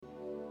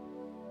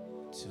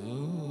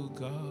to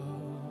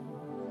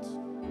God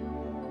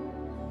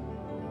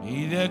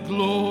be the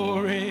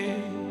glory,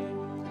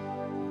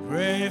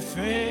 great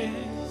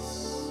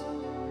things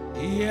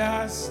He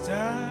has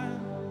done.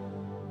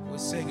 We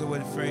sing it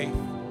with faith.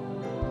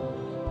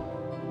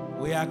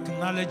 We are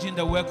acknowledging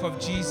the work of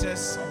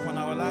Jesus upon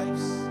our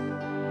lives.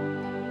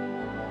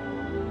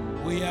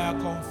 We are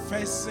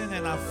confessing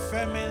and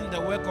affirming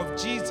the work of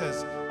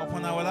Jesus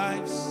upon our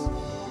lives.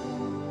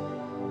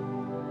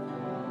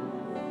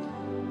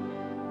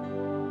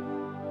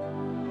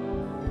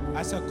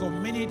 As a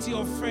community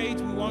of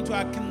faith, we want to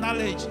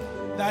acknowledge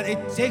that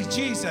it takes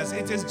Jesus.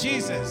 It is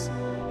Jesus.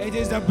 It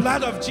is the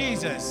blood of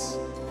Jesus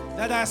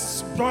that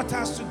has brought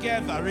us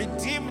together,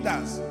 redeemed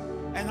us,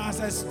 and has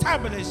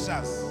established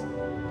us.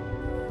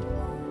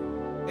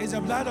 It's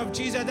the blood of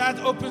Jesus that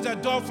opens the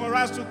door for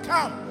us to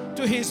come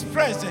to His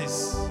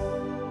presence.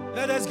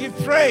 Let us give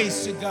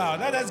praise to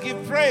God. Let us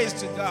give praise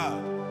to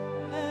God.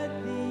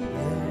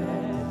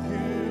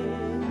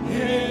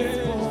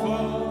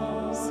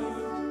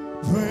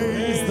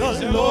 Praise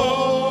the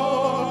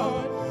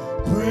Lord.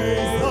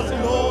 Praise the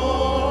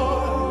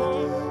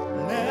Lord.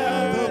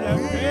 Let the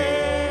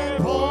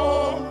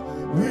people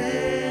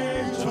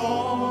rejoice.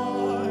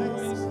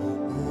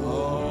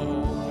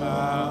 Oh,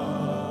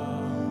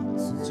 come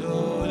to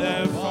the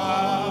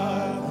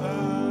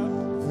Father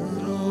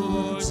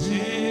through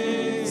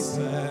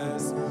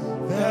Jesus,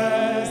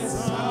 the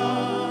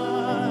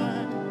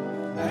Son,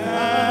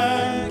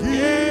 and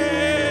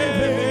give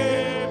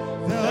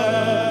Him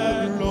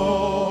the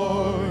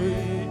glory.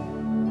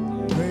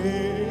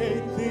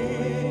 Great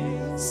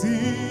things He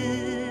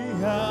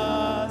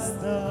has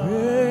done.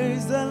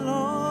 Praise the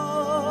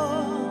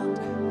Lord.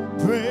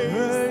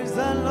 Praise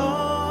the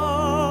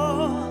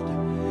Lord.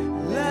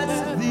 Let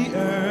the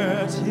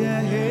earth hear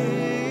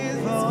His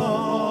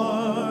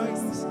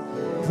voice.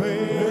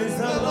 Praise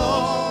the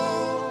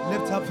Lord.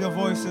 Lift up your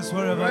voices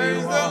wherever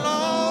you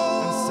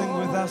are and sing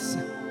with us.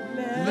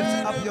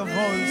 Lift up your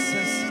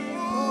voices.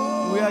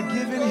 We are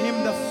giving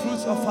Him the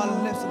fruits of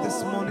our lips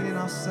this morning in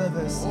our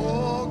service.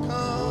 Come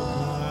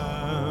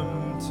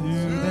to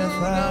the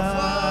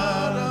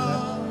Father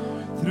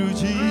through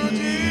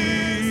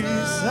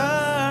Jesus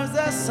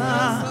the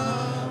Son.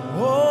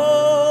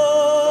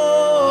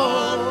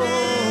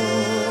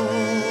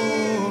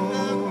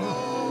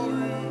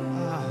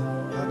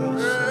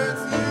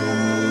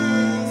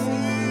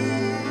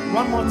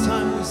 One more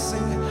time we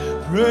sing.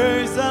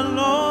 Praise the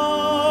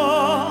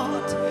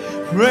Lord.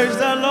 Praise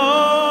the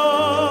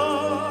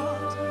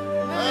Lord.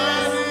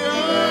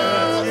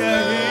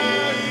 Hear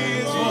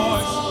His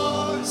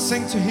voice.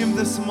 Sing to Him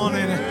this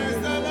morning.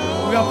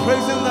 We are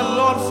praising the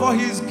Lord for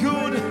His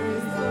good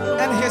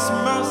and His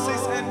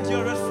mercies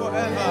endureth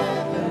forever.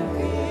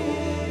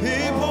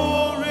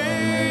 People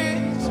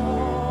reach,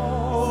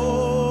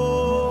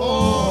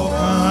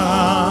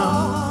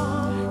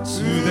 come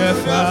to the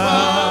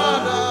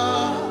Father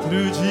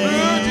through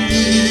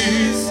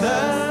Jesus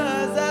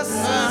the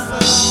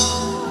Son,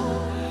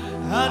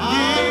 and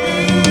give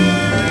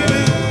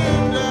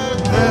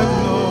the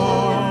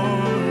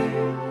glory.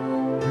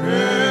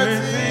 Great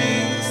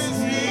things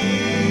He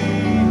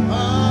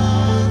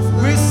has.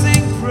 We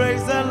sing,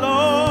 praise the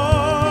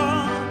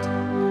Lord,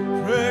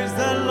 praise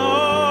the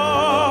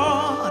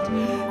Lord.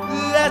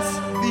 Let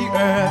the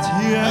earth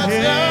hear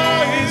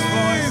His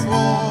voice.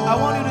 I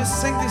want you to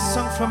sing this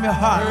song from your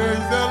heart.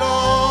 Praise the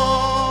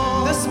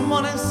Lord. This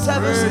morning's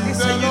service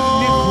is a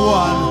unique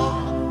one.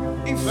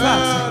 In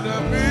fact,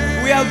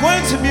 we are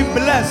going to be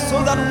blessed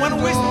so that when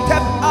we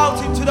step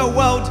out into the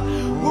world,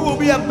 we will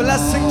be a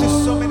blessing to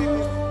so many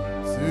people.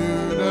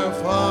 To the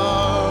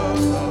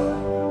Father,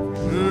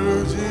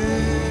 through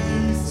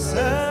Jesus,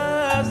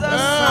 the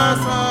Son,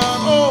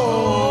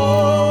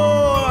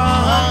 oh,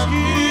 and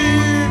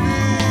give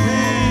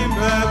Him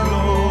the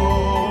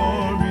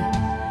glory.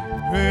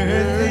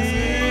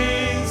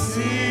 Praise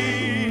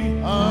He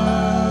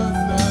has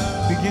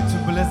done. Begin to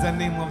bless the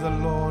name of the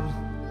Lord.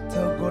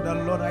 Tell God, that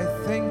Lord, I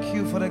thank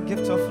you for the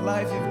gift of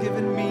life you've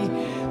given me,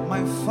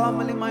 my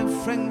family, my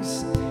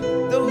friends,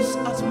 those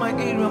at my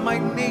area, my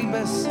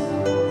neighbors,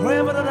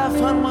 wherever that I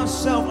find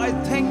myself. I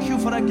thank you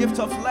for the gift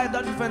of life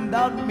that you've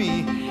endowed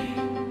me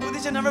with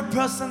each and every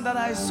person that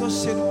I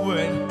associate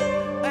with.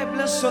 I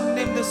bless your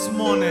name this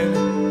morning.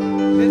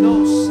 Let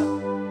us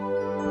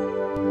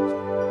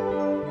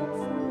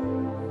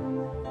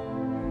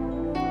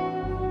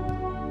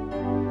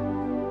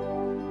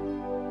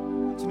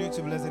continue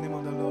to bless the name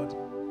of the Lord.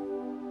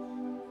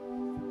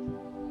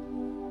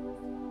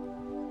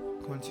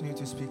 Continue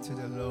to speak to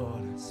the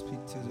Lord.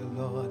 Speak to the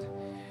Lord.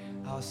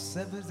 Our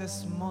service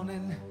this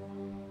morning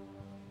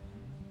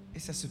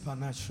is a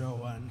supernatural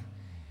one.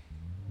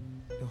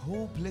 The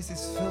whole place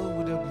is filled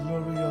with the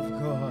glory of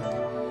God.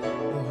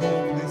 The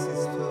whole place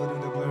is filled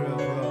with the glory of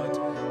God.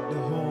 The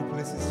whole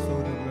place is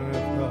filled with the glory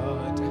of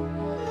God.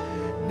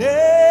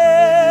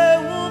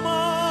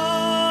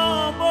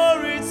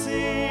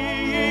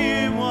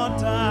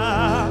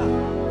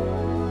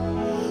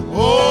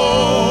 Oh,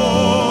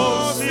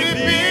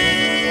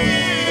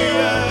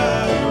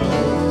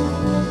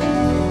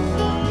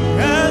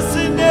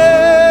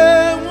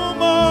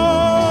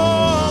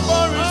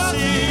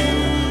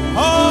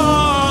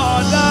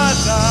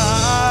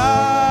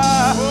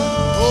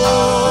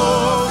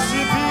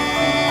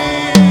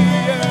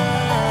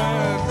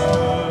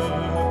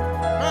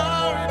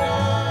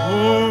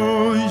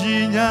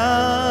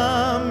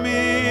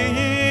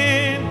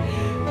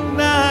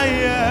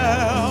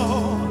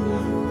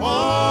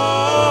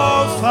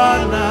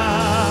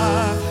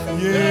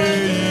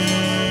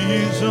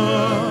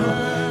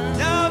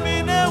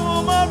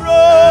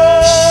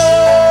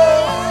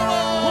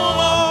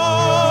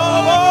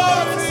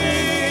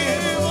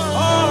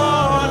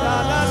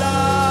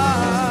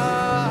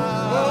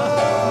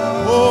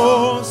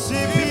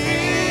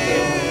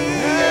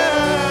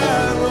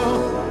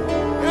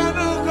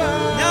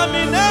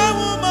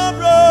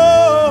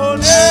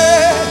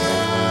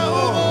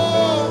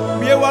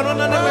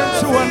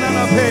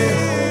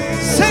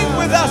 Sing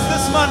with us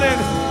this morning.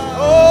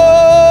 Oh,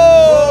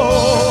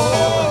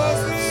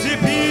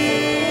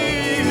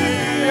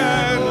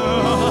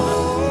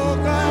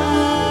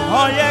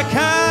 oh, you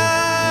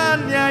can,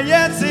 yeah,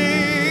 yeti,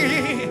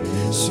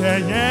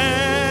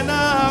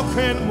 Shayana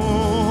Quinmo.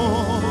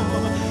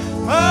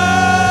 Oh,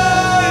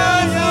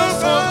 you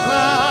so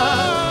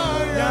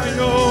cry,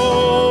 yo.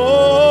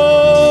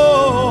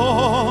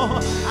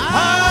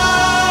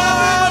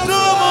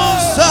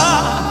 Adumusa,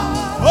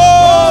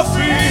 oh,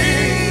 free,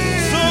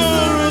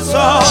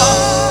 Surusa,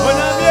 when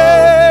I'm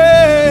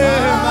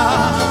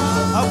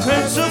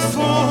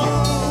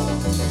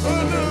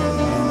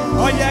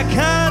oh, you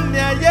can,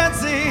 yeah,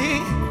 yeti,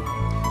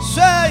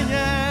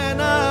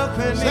 Shayana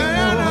Quinmo.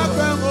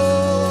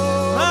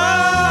 I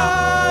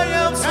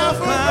am so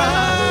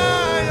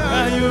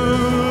fine, you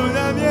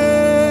love me.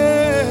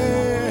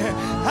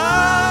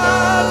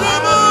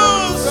 Adumusa,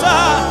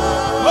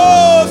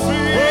 oh,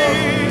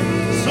 free,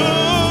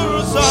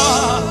 Surusa,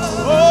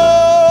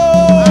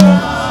 oh,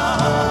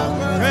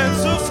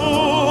 Prince of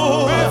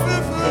Fool.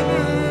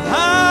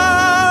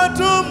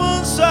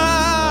 Adumusa,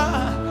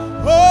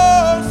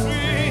 oh,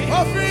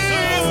 free,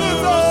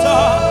 Surusa.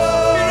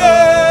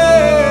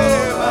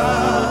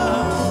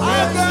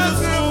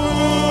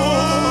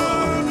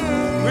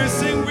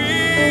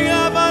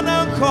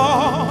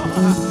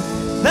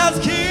 That's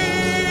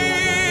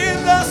keep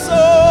the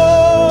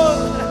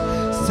soul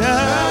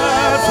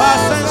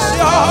steadfast and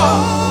sure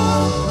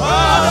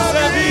as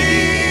the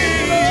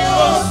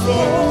eagle's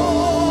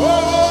soul.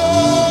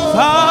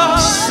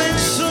 Passing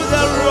through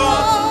the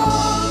rock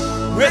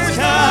which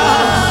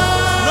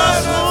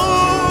cannot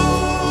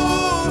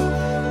move,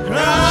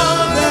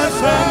 grounded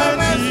firm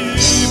and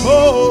deep. Oh,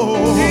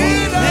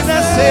 in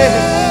the sea,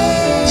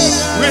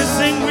 we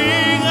sing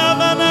wing of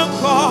an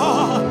anchor.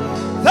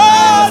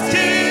 That's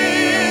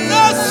keep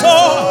the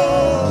soul.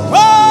 Oh,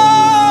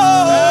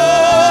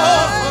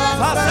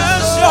 fast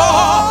and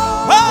sure,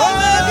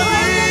 as the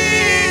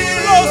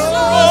eagle's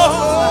soul.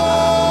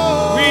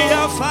 We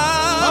are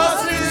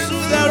fasting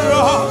through the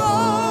rock,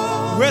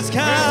 which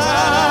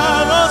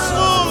cannot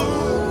move,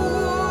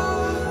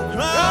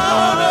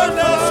 grounded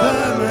and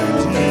firm and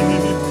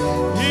deep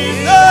in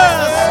the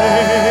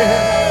sea.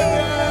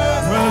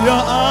 Well,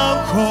 you're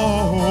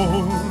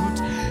anchored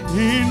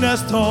in the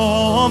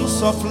storms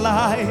of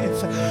life,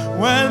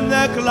 when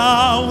the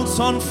clouds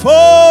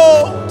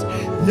unfold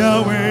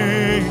their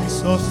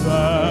wings of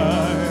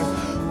strife,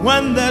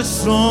 when the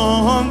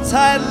strong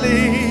tide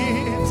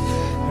lifts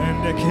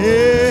and the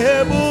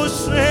cable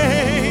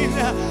strain,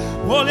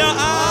 while your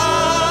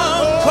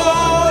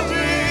anchor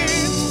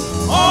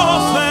drifts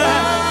often,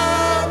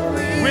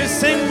 we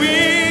sing we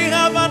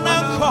have an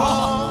anchor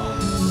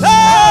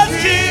that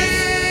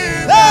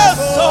keeps the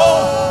soul.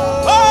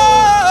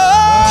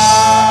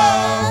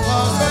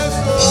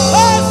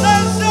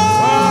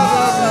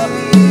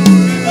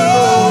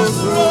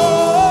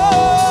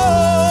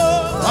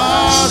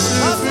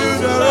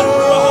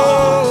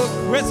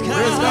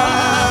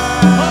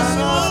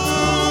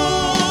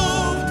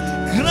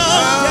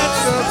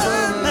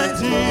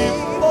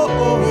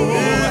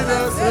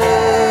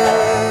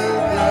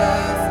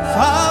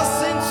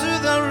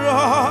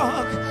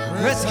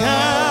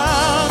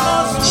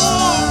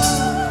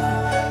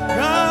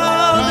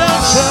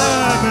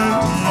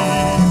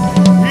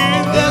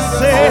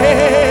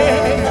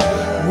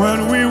 When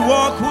we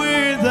walk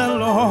with the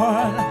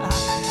Lord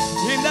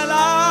in the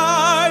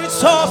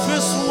light of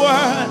His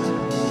word,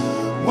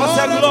 what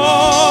a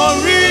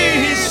glory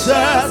He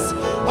sheds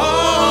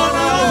on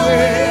our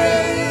way.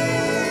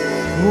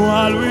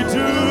 While we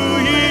do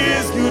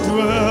His good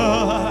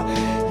will,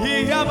 He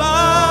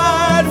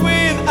abides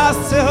with us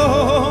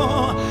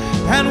still,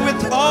 and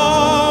with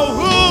all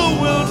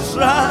who will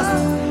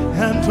trust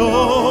and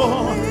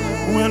all.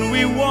 When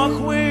we walk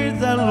with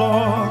the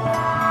Lord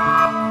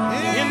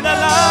in the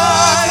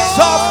light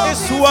of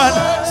His word,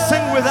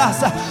 sing with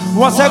us.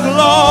 What a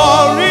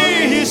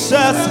glory He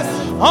sheds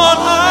on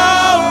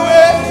our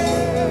way.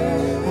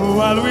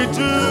 While we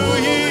do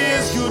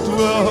His good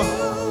will,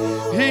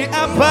 He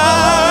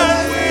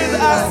abides with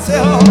us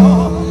still,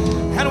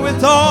 and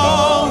with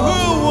all who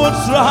would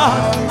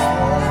trust,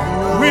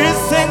 we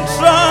sing,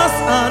 trust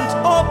and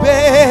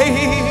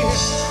obey.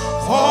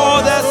 For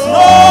there's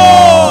no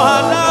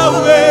other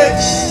way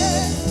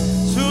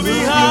to be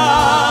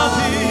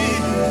happy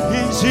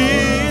in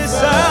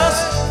Jesus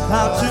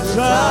than to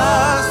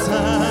trust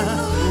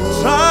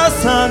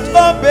and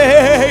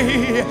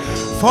obey.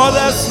 For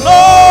there's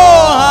no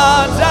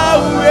other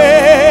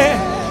way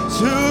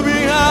to be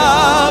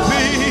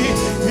happy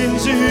in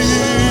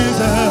Jesus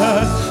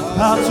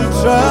than to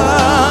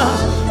trust.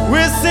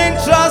 We sing,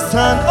 trust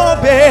and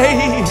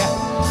obey.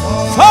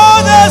 For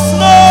there's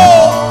no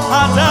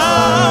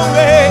other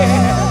way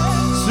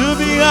to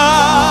be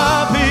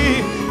happy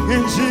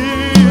in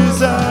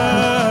Jesus.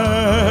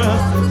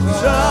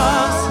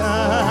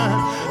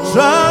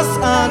 Trust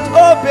and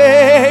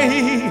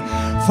obey.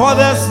 For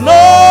there's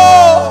no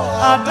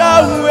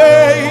other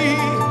way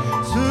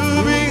to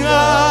be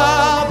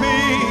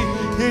happy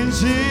in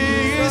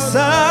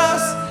Jesus.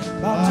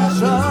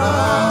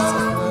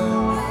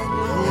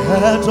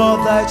 head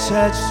of thy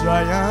church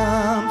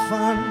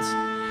triumphant,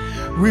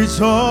 we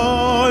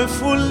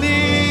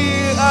joyfully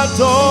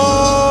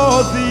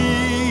adore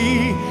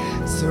thee,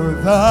 till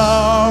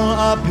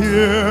thou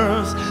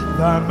appears.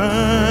 Thy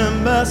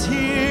members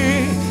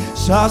here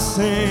shall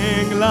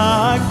sing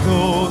like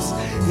those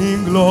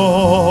in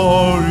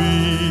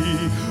glory.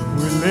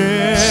 We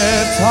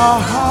lift our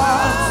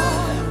hearts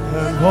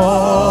and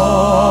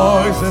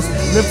voices.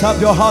 Lift up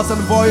your hearts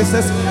and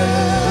voices.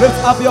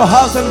 Lift up your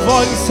hearts and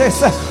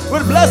voices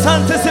with blessed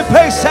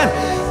anticipation,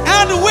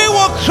 and we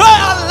will cry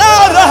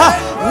aloud.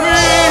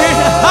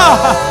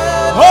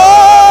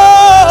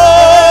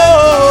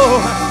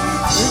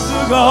 To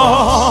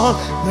God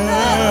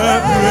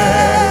the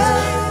praise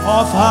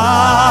of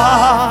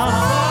our.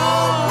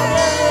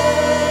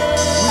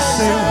 We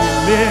say we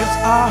lift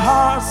our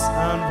hearts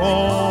and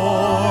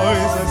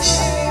voices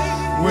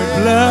with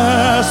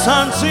blessed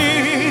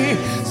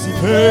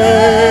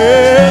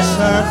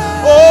anticipation.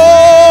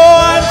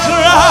 Oh, and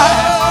cry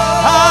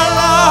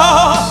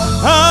aloud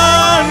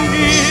and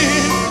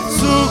give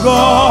to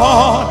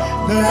God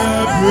the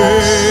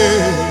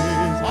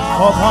praise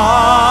of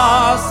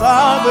our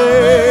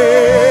salvation.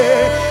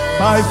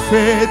 By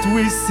faith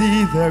we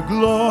see the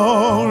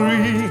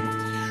glory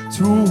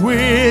to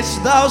which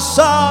thou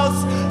shalt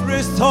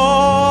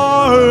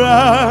restore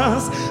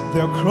us.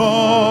 The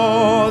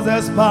cross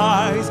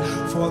despises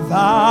for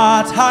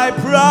that high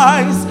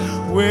price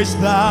which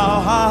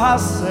thou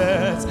hast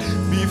set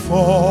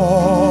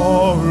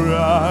before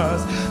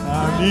us.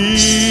 And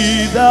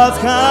he that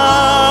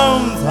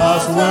counts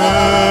us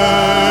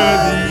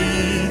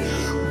worthy,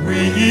 we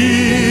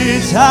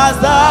each as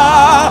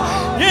thou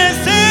is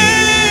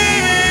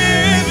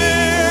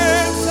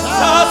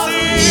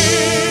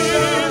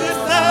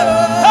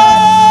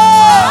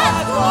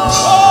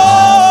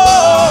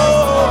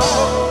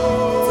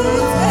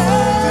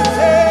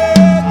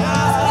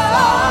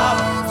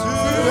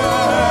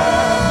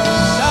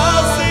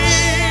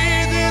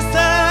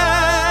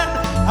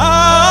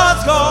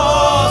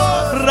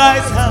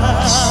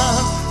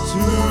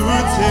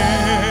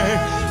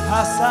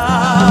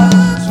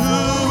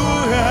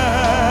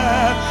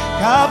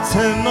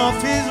Captain of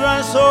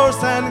Israel's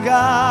source and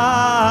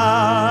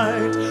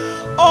guide,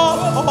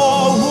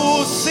 all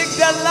who seek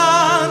the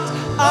land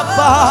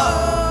above,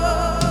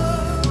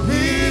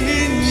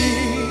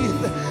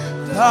 beneath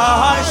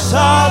thy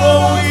shadow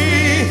we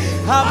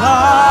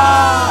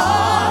abide.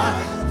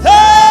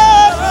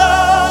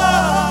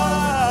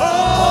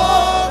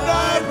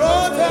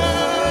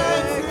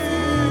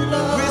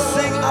 We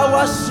sing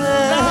our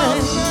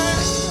strength,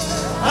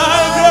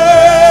 our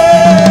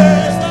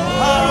grace,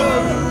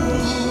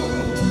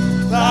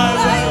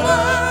 our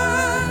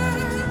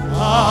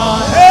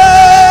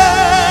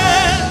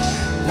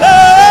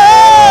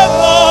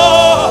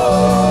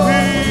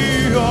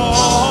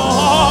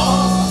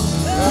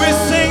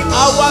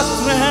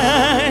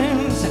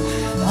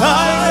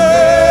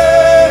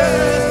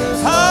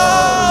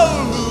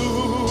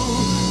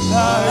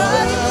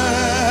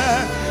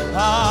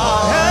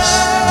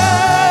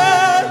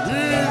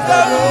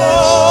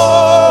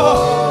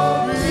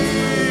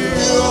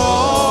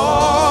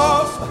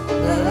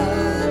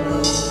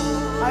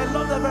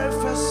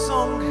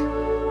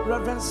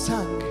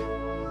sang.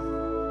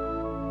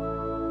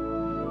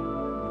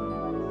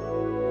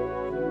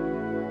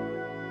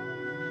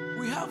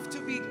 We have to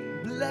be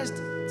blessed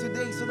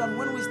today so that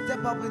when we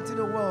step up into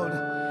the world,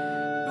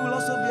 we will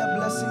also be a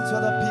blessing to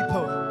other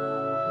people.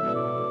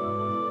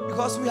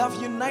 Because we have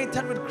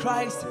united with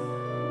Christ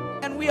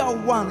and we are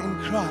one in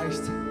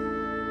Christ.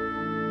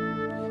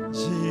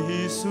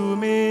 Jesus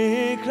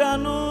me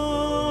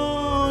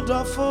kranu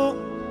dofo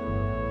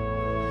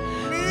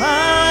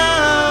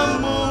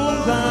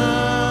mamungan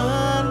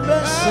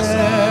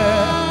bese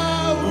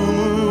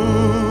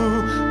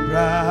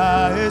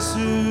bra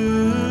Yesu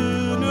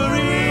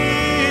nuri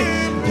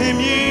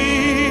pimi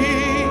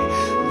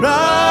bra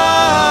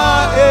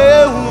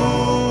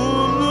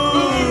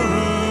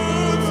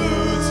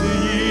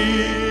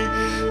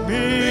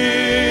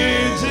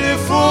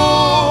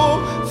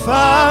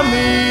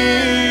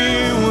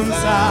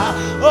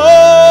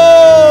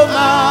oh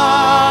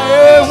my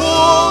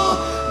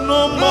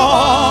no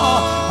more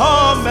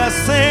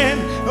sin.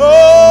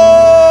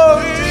 Oh,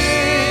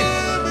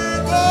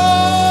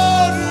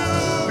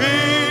 we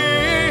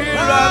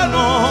run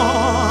on.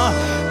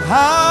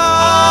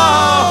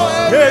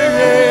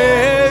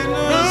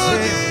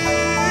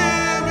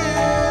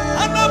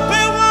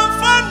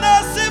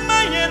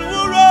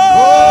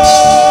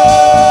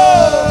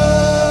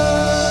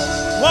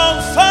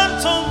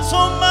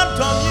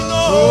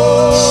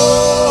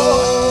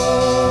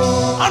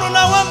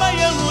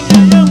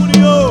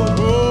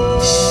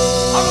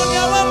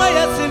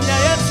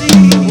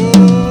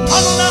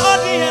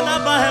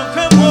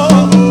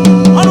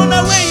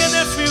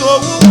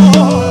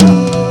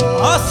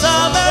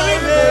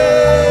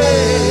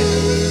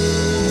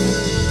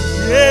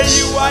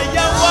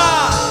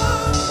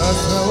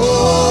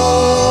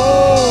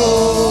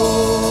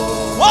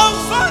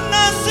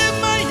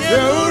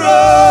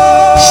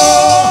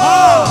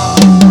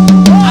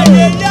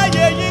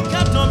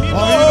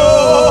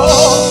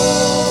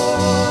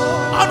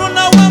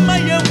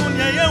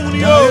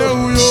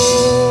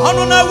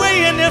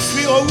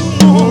 free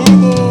Omo.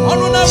 On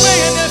the way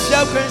in the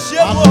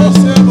Fiaquenshimo.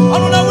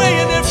 On the way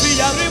in the free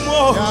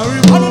Yarimo.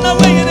 On the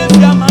way in the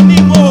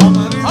Fiamanimo.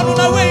 On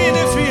the way in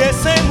the free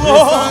Esemo.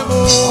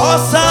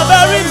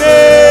 Osabari me.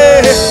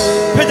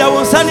 Peda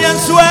Wonsani and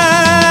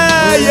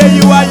Swear.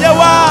 You are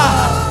Yawa.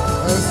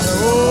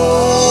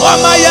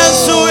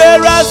 Wamayansu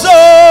Erazo.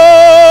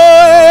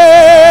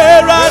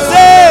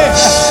 Eraze.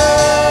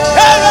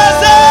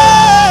 Eraze.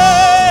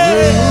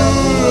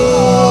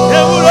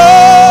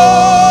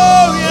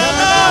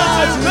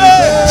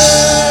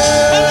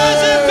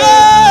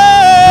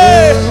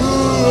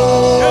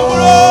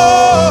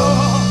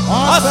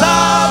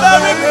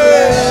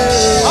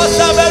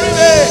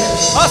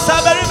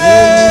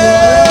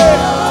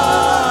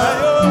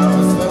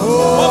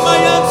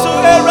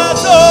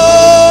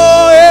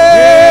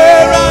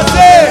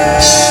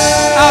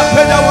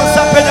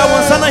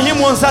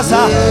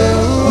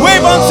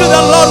 Wave unto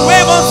the Lord,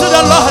 wave unto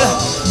the Lord,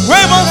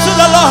 wave unto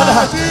the Lord.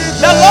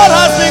 The Lord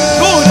has been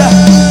good,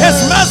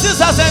 His mercies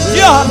has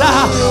endured.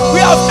 We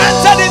have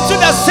entered into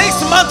the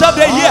 6th month of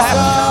the year,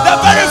 the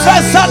very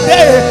first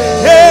Sunday.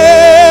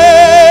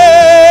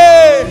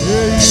 Hey.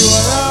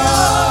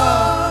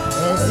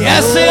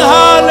 Yes,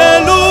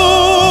 hallelujah,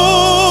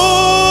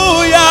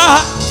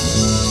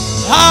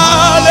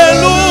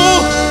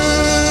 hallelujah.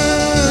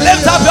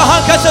 Lift up your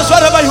handkerchiefs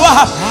wherever you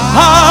are.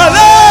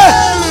 Hallelujah.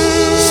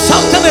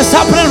 Something is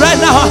happening right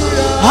now.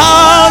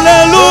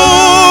 Hallelujah.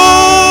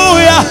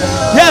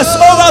 Yes,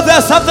 over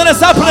there, something is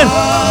happening.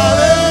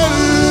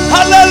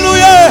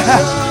 Hallelujah.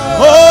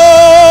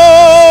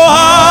 Oh,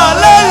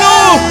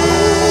 hallelujah.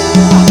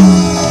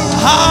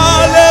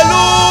 Hallelujah.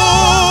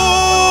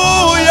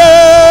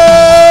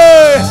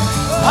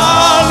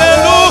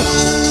 Hallelujah.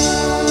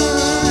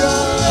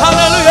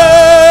 Hallelujah.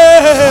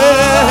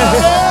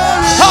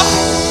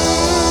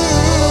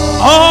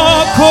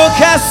 Oh,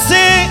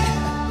 Kokasi.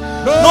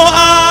 No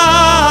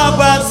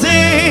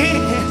abazi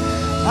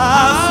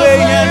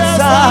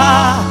afeyensa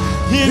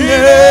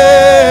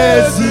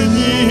inezini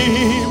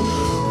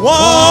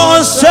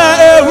wonse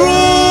eru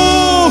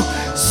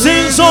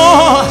sinzo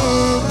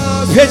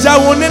peja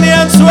wonene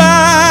answa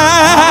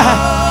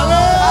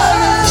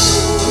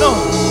no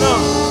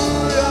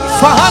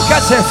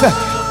fahankachefe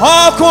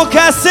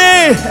okukasi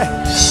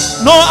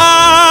no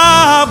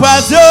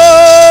abazi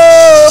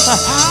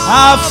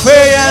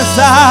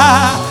afeyensa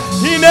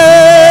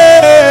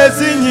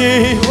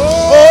Inezini,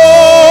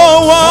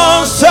 oh,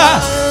 once a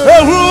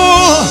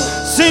rule,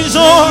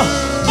 Sinjon,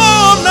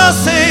 oh,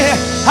 Nasi,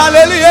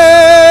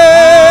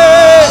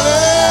 hallelujah,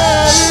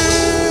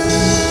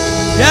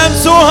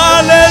 Yansu,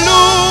 hallelujah,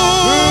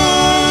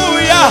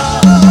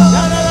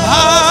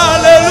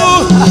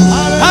 hallelujah,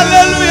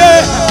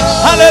 hallelujah,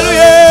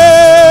 hallelujah,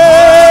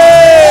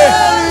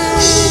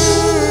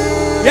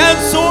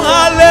 Yansu,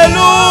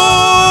 hallelujah,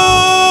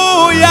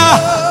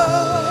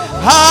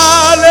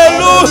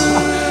 hallelujah.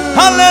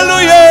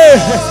 Hallelujah.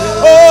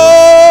 Oh,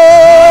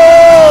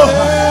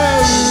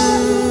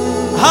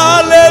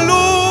 hallelujah.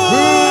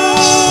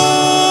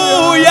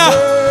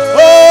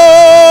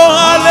 Oh,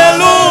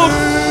 hallelujah.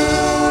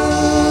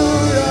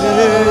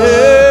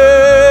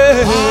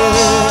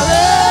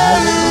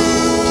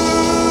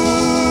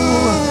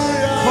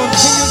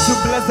 Continue to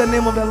bless the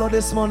name of the Lord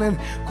this morning.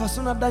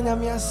 Kosuna danya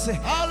miase.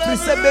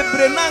 Trise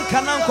bebre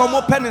nanka nanko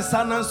mo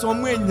penisa nanso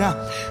mo enya.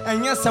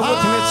 Enye se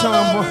wotene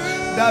chambo.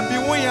 Dabi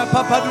wonya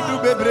papa dudu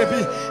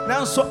bebrebi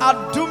nanso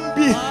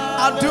adumbi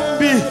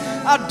adumbi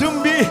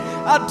adumbi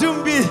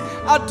adumbi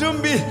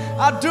adumbi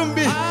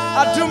adumbi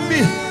adumbi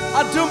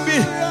adumbi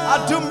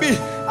adumbi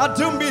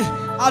adumbi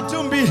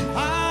adumbi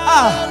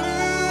ah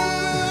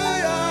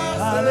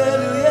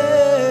hallelujah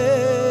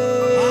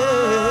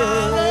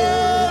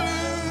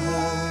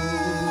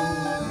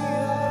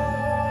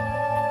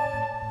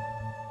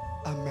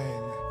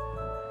amen.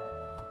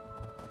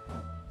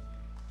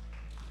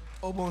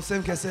 Oh bon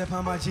same que c'est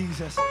pas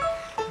Jesus.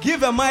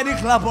 Give a mighty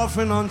clap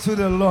offering unto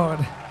the Lord.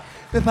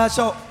 Pepa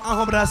show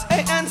ahobras.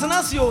 Hey,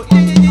 Antanasio.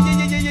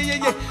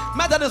 Yeah.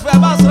 Matter is where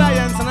about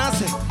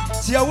Antanasi.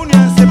 See a woman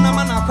and some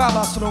man a crab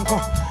astronco.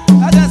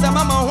 That is a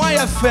mama why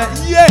a fair.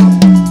 Yeah.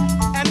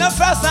 And the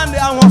first Sunday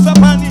I want for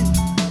money.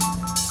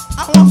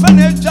 I want for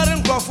the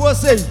Jordan Crawford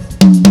say.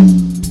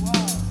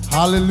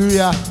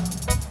 Hallelujah.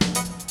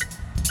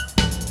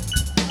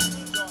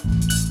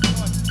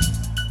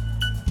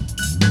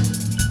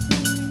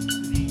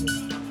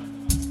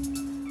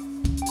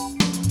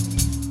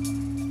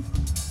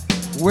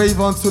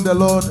 Wave unto the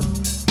Lord.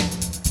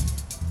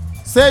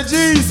 Say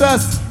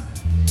Jesus.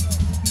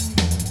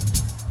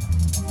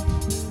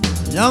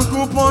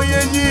 Yankupon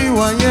ye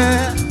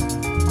wanye.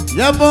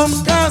 Yabom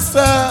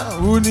kasa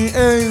uni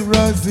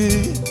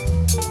razi.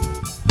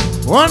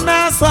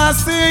 Wana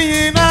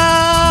sasina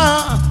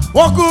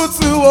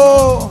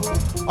wakutuo.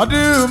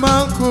 Adu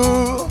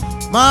manku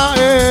ma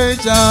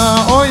eja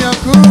o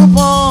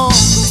Yankupon.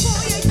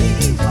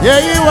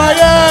 Ye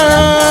wanye.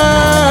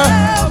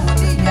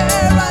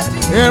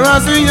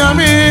 Erasi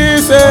yami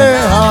se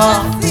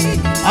ha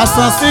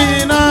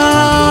asasina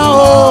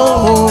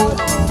oh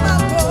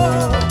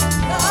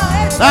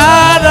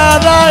da da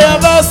da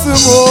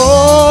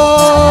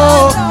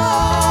basumo.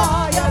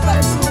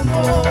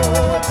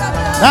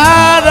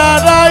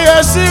 Da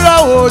yeshira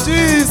wo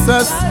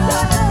Jesus.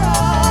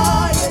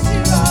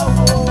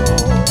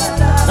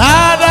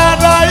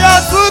 Da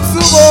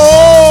yatutumo.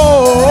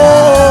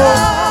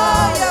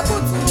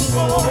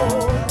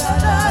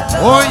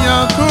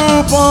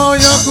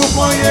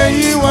 Yankupon ye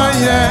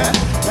yiwaye.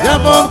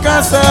 Yabon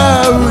kasa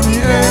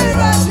uniye.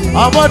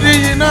 Abodi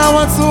yina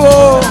watu o.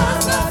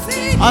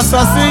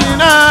 Asasi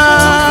yina.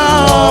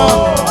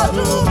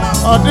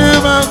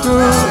 Odumanku.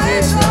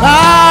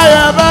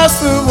 Aya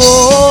basumo.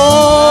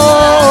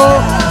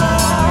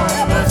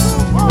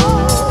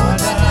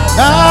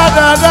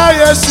 Da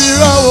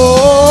yeshira wo.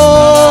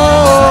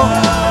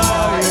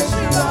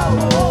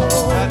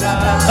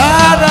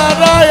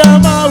 Da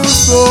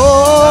yamauso.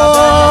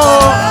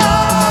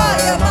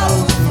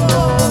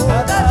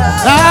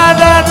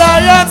 Da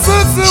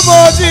yatutumo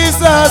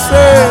Jesus.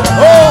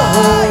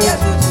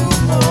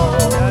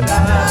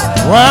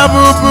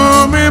 Wabubu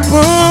mi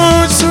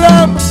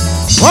pushram.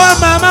 Oh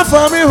mama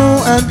for me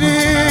who and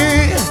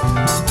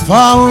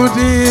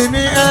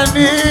Faudini and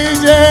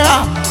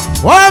yeah.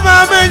 Oh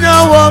mama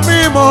nyawo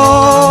mi mo.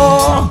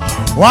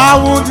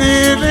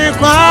 Wawudini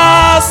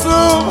kwasu.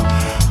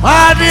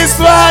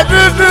 Madiswa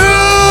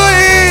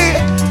dudui.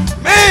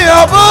 Mi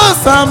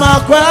obusa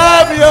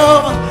makwabyo.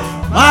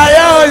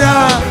 Mayoya.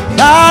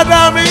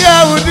 Dada mi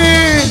yahudi.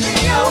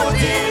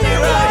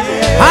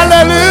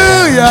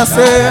 Hallelujah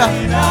say.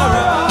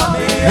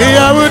 Mi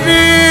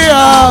yahudi.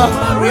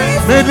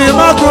 Midi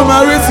makuma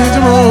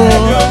witijmo.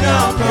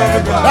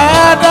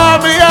 Dada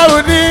mi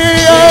yahudi.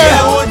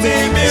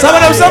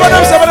 Sabadam.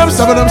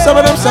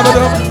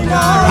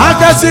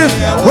 Handkerchief,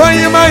 when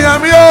you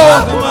Miami,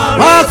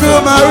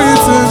 makuma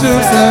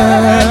witijmo.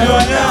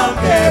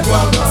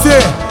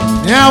 Say,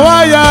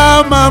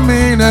 nyawaya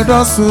mami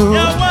nedosu.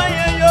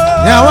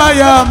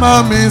 Nyawaya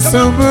mami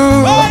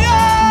sumbu.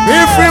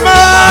 If we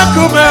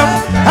makumem,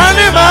 and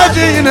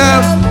imagine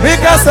them,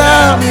 because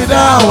I'm in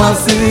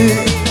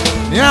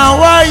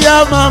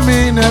Nyawaya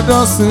mami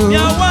nedosu.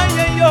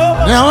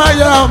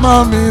 Nyawaya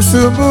mami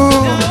sumbu.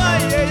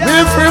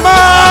 If we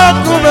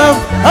makumem,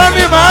 and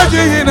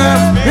imagine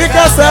them,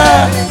 because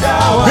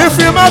if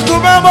we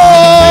makumem,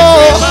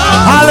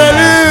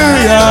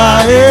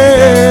 hallelujah.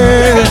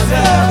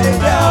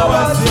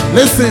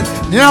 Listen,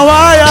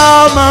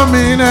 nyawaya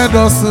mami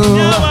nedosu.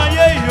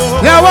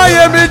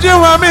 Nyawaya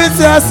mijiwa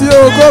mitiasi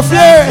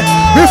ogofye.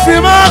 If we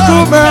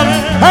makumem,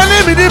 and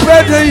imidi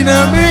brede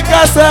ina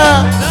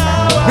mikasa.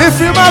 If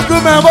you make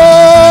a memo,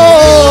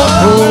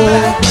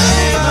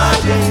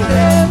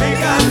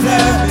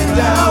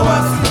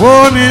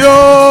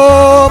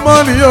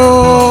 money.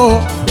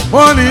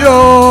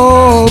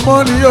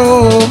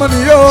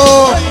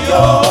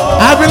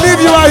 I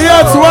believe you are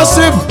here to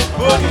worship.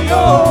 Money.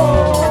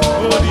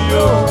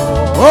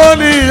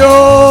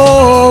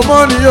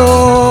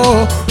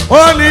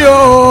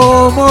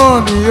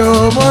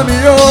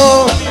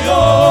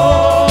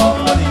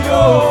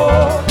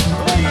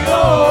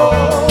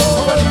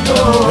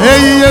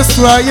 Hey, yes,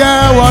 I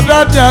am. What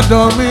that you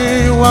do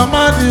me? What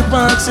man the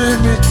punching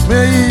me?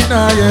 Me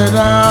na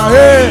yeda.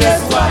 Hey,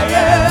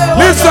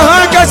 lift your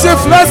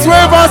handkerchief. Let's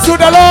wave out to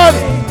the Lord.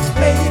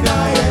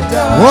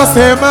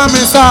 Ose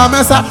mami sa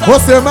mesa,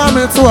 ose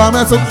mami tu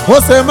ametu,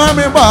 ose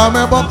mami ba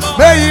mebo.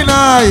 Me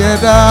na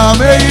yeda.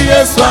 Me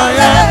yes, I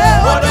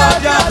am. What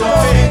that you do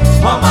me?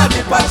 What man the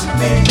punching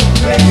me?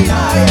 Me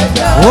na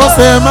yeda.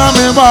 Ose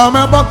mami ba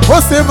mebo,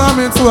 ose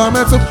mami tu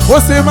ametu,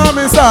 ose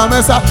mami sa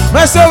mesa.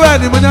 Me se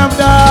weni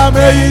munyamda.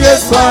 Me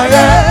yes, I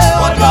am.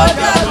 What that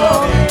you do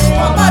me?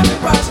 What man the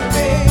punching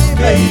me?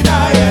 Me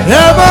na yeda.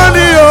 Yeah,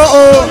 money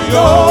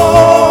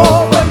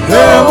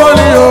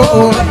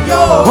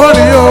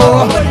money.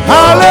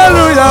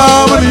 Hallelujah,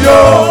 money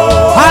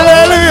yeah,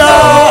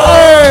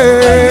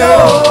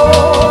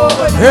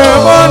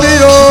 money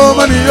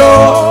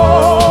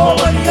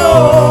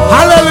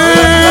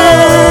hallelujah.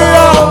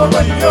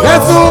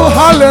 Yes,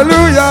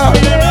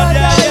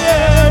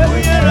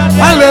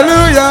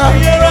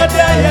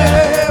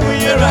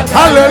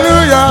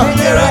 hallelujah.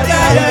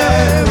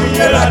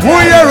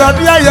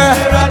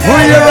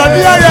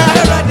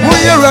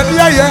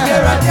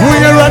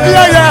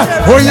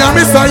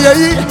 Onyamisa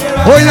yeyi,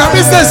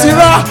 onyamisa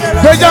shira,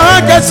 peja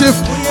handkerchief,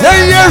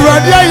 yeyi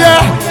radiaye,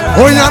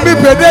 onyami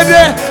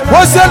pedede,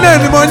 wosene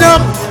ni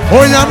monyam,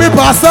 onyami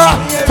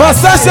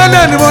pasa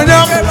shene ni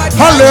monyam.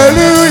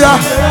 Hallelujah,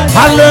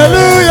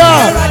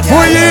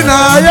 muyina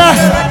ye,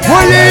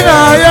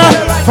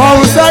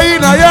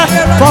 fausayina ye,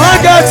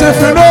 handkerchief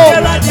no,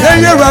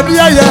 yeyi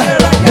radiaye,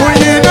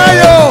 muyina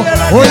yo,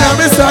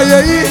 onyamisa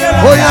yeyi,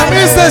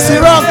 onyamisa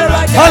shira.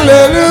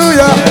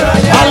 Hallelujah.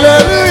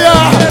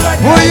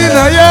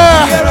 Muyina ye,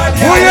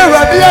 muye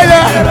radiaye.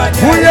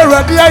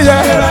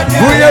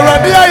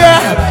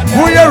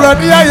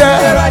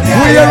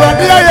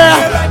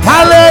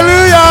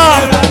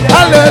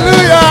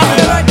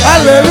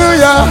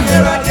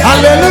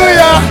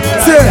 Hallelujah.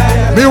 Say,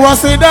 me wa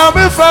sit down,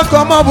 me fa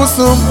come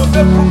abusum.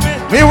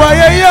 Me wa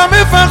ye,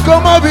 me fa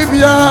come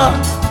abibia.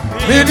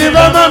 Midi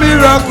bema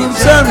miracle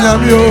shem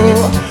yamio.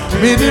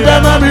 Midi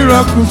bema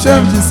miracle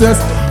shem Jesus.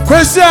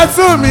 Question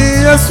to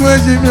me, yes, when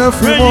Jimmy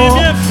Frimo.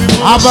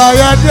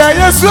 Abaya,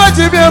 yes, when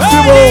Jimmy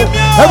Frimo.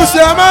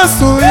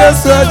 Ebushamasu,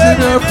 yes, when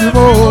Jimmy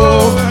Frimo.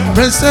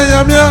 Question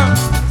Yamia.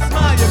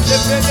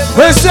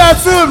 Question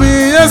to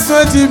me, yes,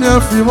 when Jimmy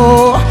Frimo.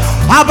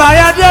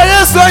 Abaya,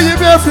 yes, when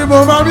Jimmy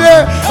Frimo.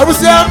 Mamie,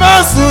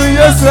 Ebushamasu,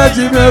 yes, when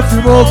Jimmy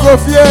Frimo.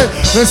 Kofie,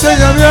 Question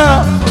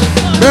Yamia.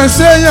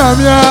 Question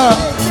Yamia.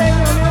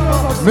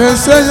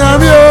 Question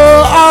Yamio.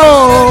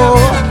 Oh.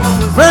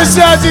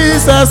 Monsieur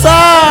Jesus,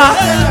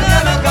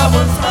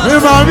 mi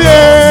mami,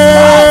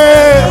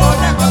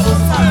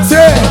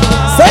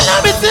 send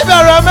me to the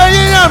Romain,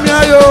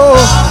 yo.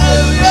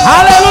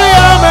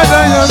 Hallelujah,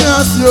 Madame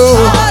Yamio.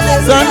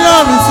 Send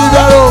me to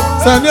the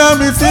send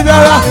me to the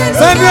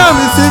send me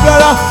to the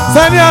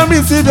send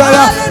me to the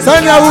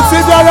send me to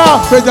the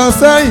Pejan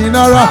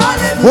Sayinara.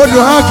 What do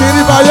I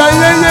carry by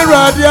a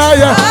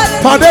radia?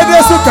 Padede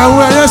suka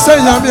we say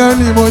yami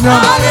ani monya.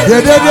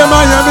 Yedede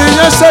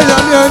mayami say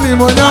yami ani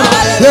monya.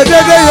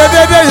 Yedede.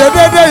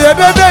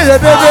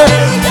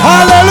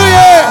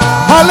 Hallelujah,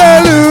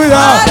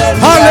 hallelujah,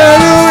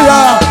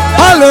 hallelujah,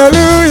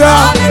 hallelujah.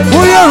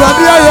 Muye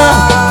radia,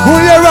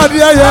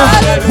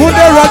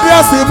 muye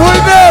radiasi,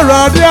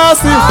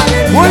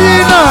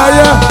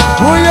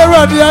 muye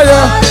radia.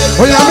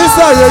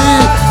 Oyamisa yeyi,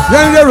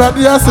 yenge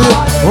radiasi,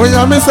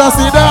 oyamisa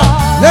sida.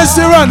 Yes,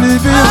 you are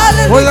needy.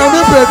 Oyami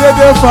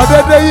pedede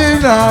fadede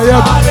yina ya.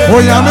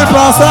 Oyami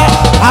pasa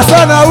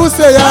asana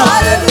useya.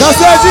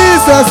 Kase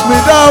Jesus mi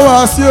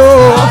dawas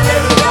yo.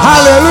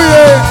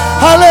 Hallelujah,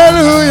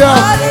 hallelujah.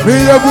 Mi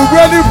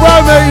yebugwe ni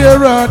kwa me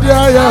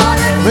yeradia ya.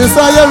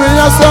 Messiah mi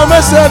yaso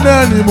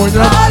meshene ni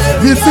monya.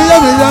 Visi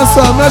mi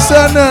yaso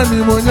meshene ni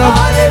monya.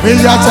 Mi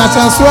ya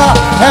chacha swa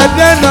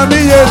eden na mi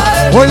ye.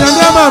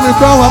 Oyami mami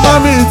kwa wa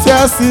mami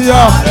tiasi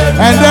ya.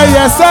 Ende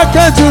ye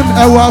second June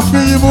ewa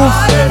fimu.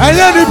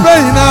 Eye ni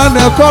pain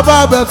na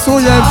koba betu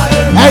yen.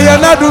 Eye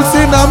na do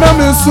si na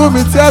mami su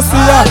mi tiasi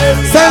ya.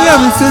 Senya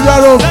mi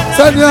tigaro,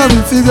 senya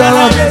mi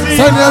tigaro,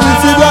 senya mi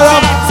tigaro,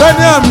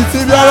 senya mi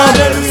tigaro,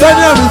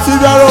 senya mi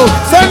tigaro,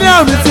 senya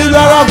mi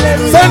tigaro,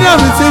 senya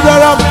mi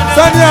tigaro,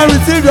 senya mi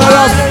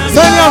tigaro,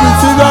 senya mi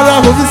tigaro,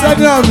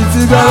 senya mi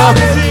tigaro.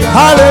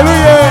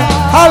 Hallelujah,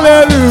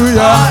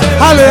 hallelujah,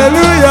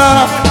 hallelujah,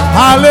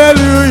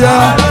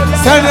 hallelujah.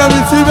 Senya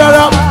mi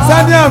tigaro,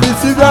 senya mi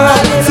tigaro.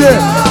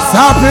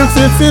 Sapin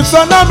titi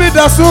sona mi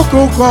da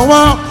suku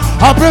kwa.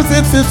 Apin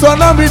titi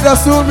sona mi da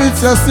su mi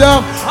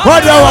chesia.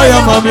 Wada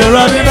waya mami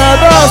rani na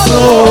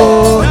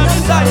daso.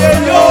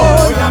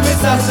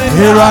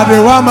 Irade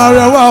wa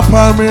mare wa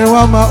pami,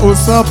 wa ma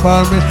usa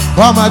pami,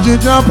 wa ma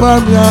jija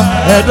pami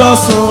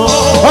edoso.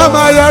 Wa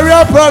ma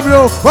yari pami,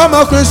 wa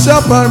ma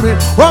kwisha pami,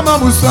 wa ma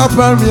musa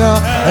pami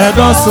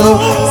edoso.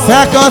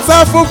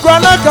 Sekota fukwa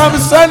na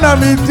kamisena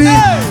midi.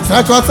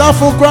 Sekota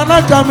fukwa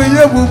na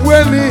kamiye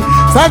bubweni.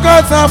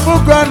 Sekota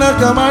fukwa na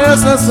kamaye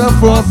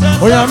sesefo.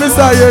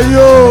 Oyamisa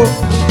yeyo.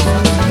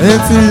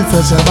 Eti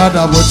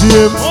teshamada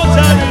bojiem.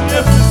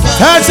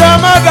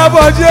 Teshamada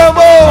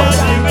bojiemo.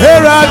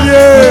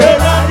 Eradie.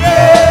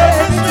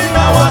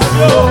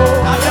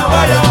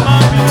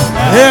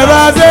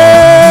 Eradie.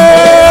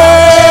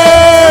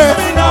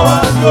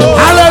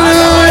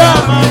 Hallelujah.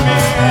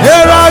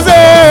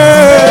 Eradie.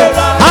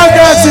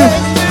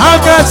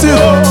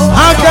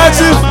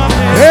 Handkerchief.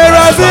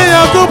 Eradie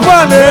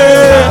yakupane.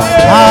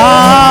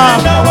 Ah.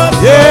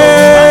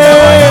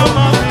 Yeah.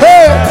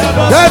 Hey.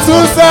 That's who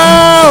say.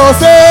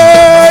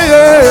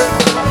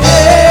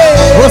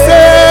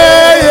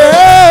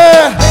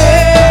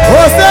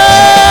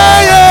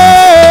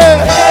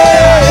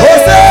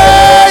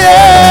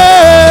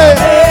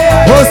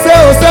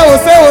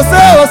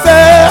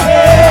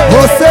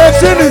 Você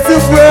Trinity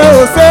foi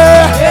você.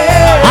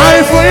 Ai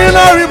foi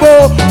na ribo,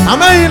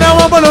 amém na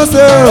mão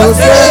você.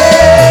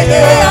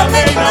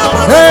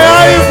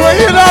 Ai foi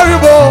na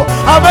ribo,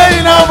 amém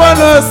na mão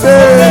você.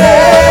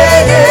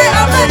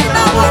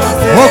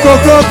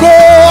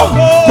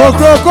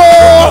 Kokoko,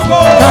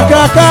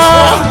 kakaka,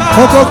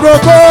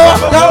 kokoko,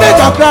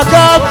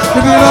 kakaka,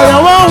 idino ya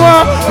wawa,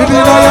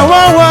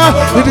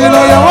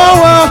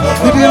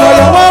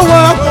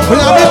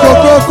 yami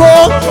kokoko,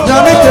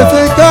 yami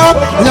ketika,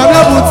 yami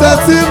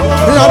abuteti,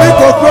 yami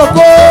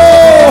kokoko,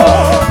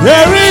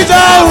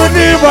 yerija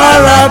uni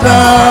barada,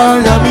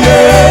 yami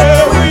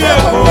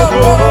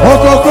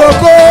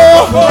kokoko,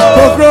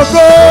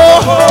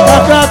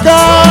 kakaka,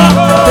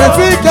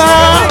 ketika,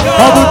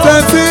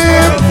 abuteti.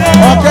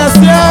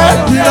 Okasia,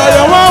 dina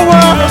ya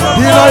wawa,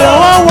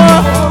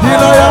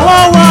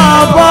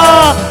 ba.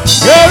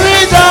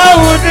 Yerida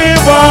uni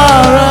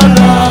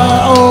barana,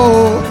 oh,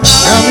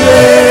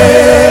 yamie,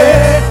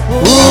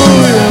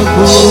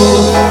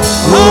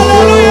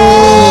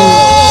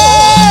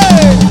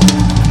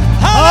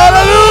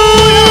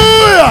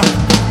 hallelujah.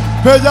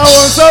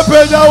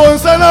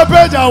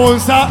 Peja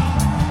wonsa.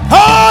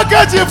 Ha,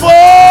 kachifo,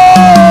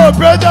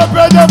 peja.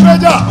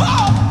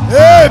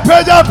 Hey,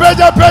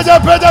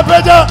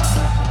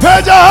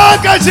 peja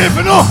handkerchief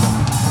no.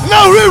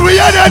 Now we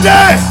are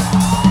there.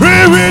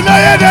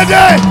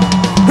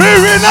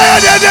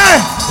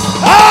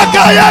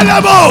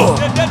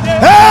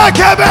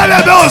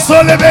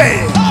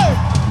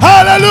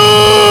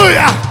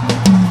 Hallelujah.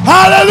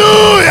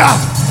 Hallelujah.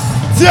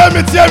 Tear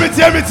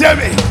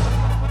me.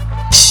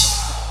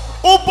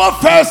 Opa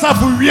first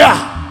half we are.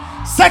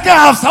 Second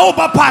half sa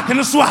opa park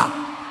no so a.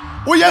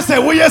 Wo yes say.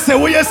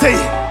 Yes.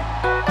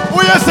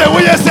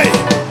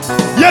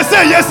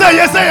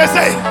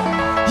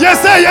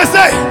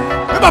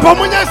 Me papa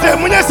munye say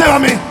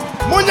mami.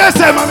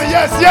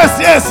 Yes.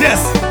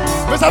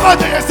 Me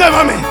sabata yes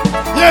mami.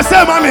 Yes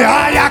mami.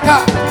 Ayaka.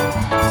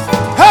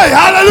 Hey,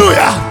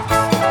 hallelujah.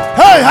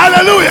 Hey.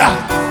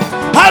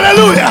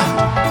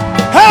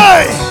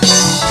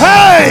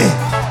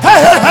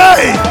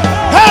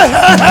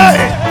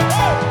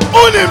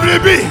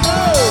 Unibribi.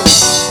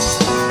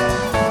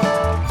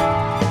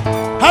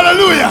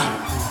 Hallelujah.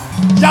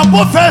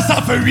 Yabo first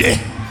half a year.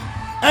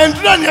 And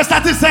then you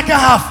started second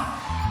half.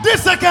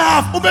 This second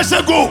half,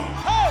 Ubeshe go.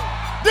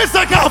 This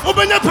second half,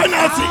 Ubenya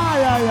penalty.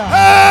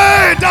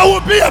 Hey, that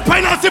will be a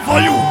penalty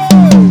for you.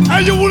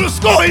 And you will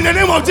score in the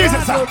name of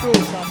Jesus.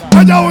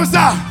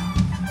 Pejawunsa.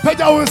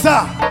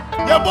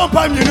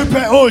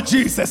 Oh,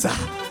 Jesus.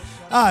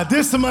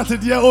 This month,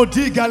 dear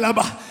O.D.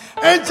 Galaba,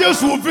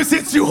 angels will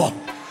visit you.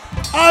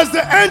 As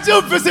the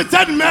angel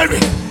visited Mary,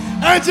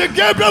 Angel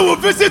Gabriel will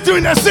visit you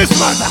in the 6th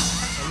month.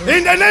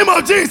 In the name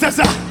of Jesus.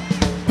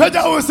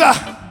 Pejawunsa.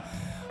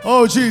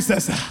 Oh,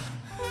 Jesus.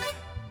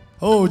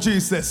 Oh,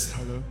 Jesus.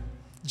 Hello.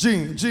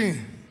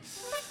 Jean.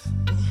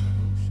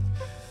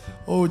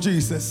 Oh,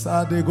 Jesus.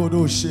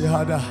 Adegodo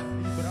Shehada.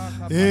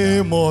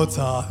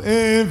 Immortal,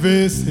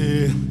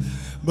 invisible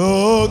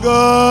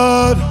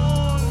God.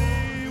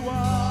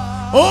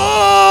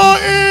 Oh,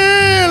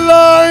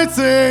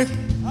 enlighten,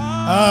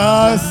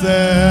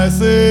 accessible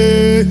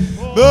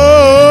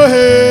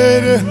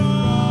head.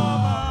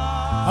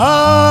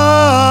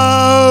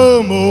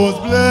 Ah, most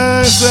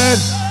blessed,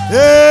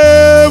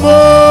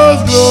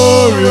 most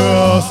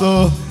glorious,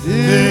 the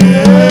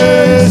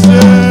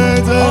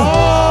ancient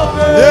of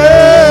days.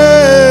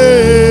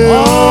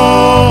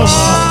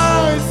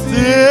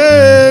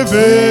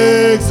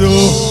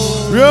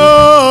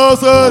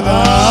 Victorious,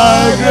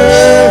 thy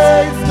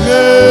great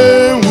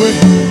name we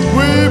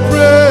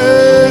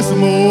praise,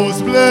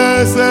 most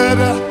blessed,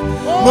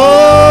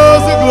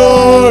 most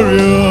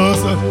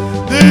glorious,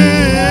 the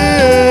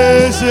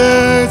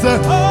ancient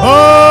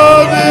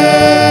of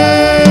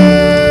days,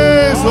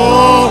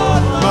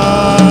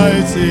 almighty,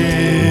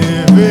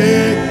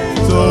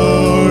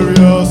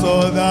 victorious,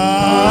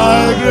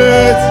 thy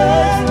great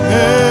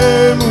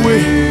name we.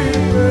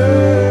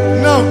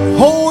 Now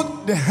hold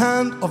the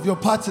hand of your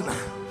partner.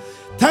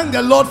 Thank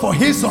the Lord for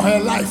his or her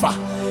life.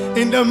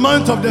 In the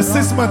month of the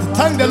 6th month,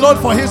 thank the Lord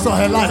for his or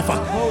her life.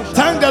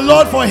 Thank the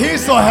Lord for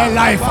his or her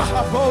life.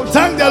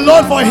 Thank the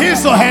Lord for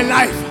his or her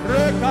life.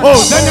 Oh,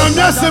 then you're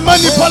just a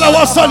money for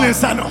our son and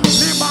son.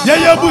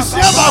 Yeah,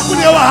 Busia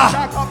Bakunewa.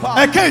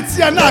 I can't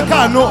see a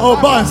naka no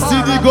oban,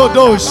 CD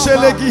Godo,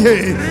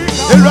 Shelegi.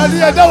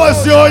 That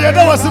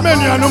was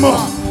many animal.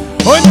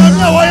 Oh,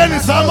 no, why any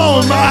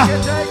summer,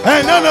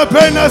 and none of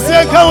Penna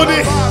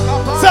County.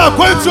 Sa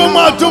kwentu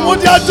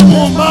matumudia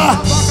tumuma.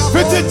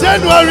 50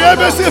 January,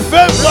 every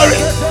February,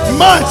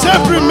 March,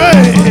 April,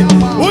 May.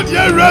 Would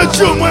you read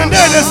June and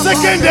then the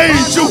 2nd day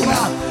in June?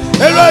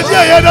 And right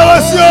here,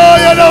 Yadawasi.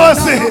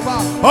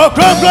 Oh,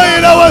 Crumpler,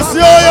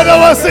 Yadawasi.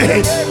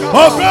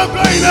 Oh,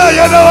 Crumpler,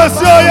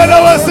 Yadawasi.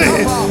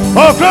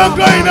 Oh,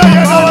 Crumpler,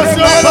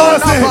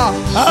 Yadawasi.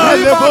 Ah,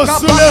 the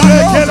Bosule,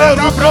 Rekele,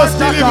 Rupros,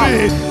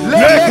 Delivery.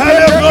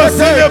 Rekele,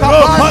 Brosile,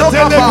 Bro,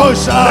 Patele,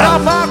 Kosha.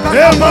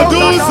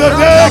 Emaduze,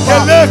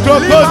 Rekele,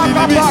 Krokos,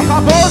 Delivery.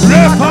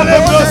 Repale,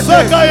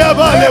 Brosaka,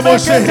 Yabale,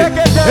 Moshe.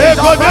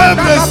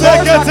 Ekodembe,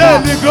 Sekete,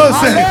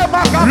 Ligrose.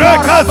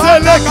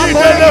 Rekatele,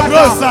 Kidele,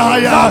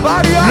 Brosahaya.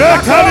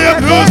 Rekale,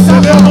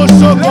 Brosile,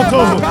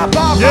 Moshokoto.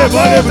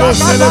 Yebale,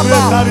 Brosile,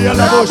 Bretaria,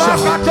 La Bosha.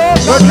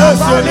 We bless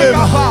your name.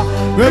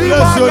 We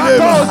bless your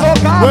name.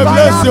 We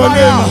bless your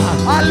name.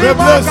 We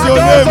bless your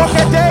name.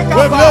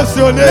 We bless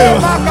your name.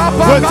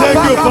 We thank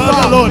you,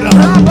 Father Lord.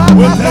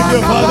 We thank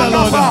you, Father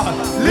Lord.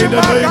 In the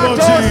name of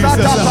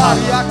Jesus.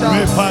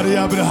 We pray,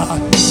 Abraham.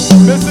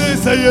 We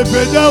say, you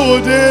peja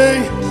ode.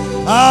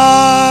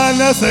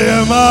 Na say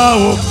ma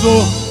wopso.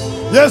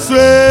 Yes, we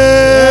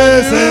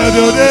say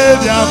you de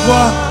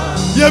diakwa.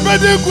 Ye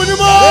bedi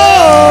kunimo.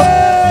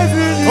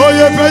 Oh,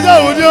 you peja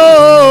ode.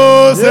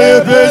 Say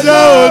peja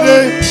ode.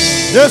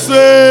 Yes,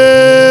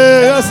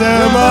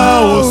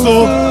 Yasema Uso,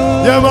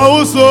 Yama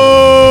Uso,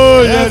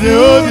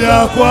 Yadia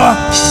Qua.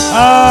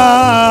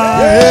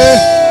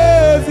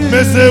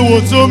 Mese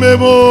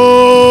Wotumemo,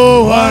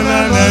 Wana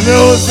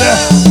Nose.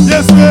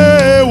 Yes,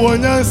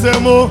 one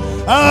Yansemo.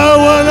 I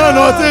wanna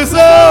notice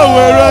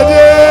we're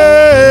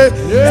ready.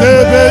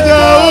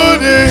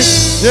 Tebejaudi,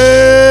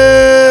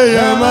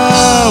 Yama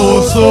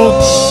Uso.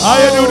 I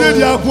do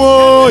the Aqua,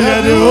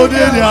 Yadu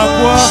the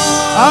Aqua.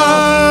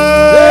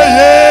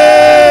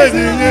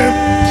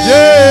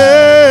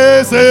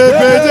 Yes,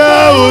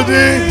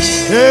 Pejaudi,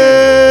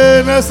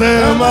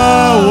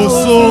 Sema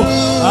Oso.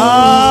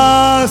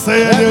 Ah,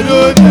 say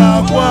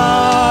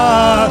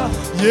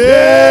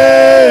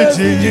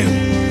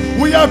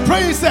we are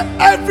praying, say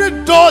every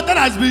door that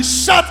has been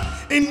shut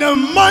in the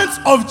month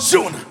of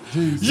June,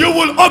 you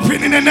will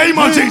open in the name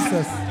of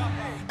Jesus.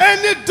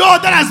 Any door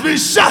that has been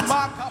shut,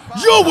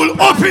 you will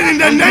open in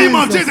the name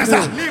of Jesus.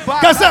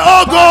 Can say,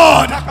 oh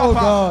God,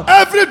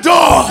 every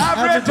door,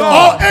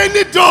 or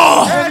any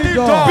door,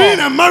 being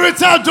a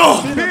marital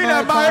door,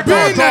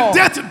 being a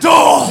death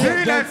door,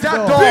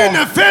 being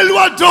a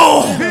failure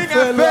door,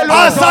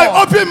 as I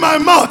open my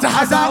mouth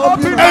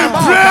and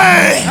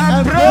pray,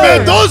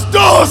 may those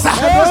doors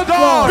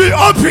be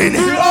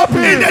open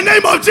in the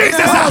name of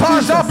Jesus.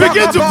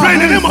 Begin to pray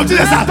in the name of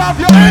Jesus.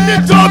 Any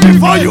door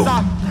before you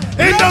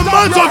in the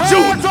month of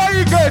June,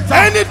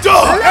 any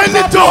door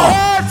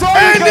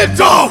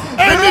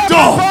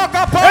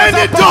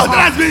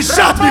that has been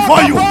shut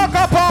before you,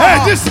 hey,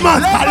 this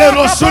month,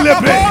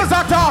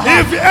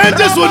 if the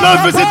angels will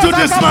not visit you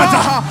this month,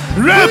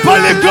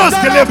 any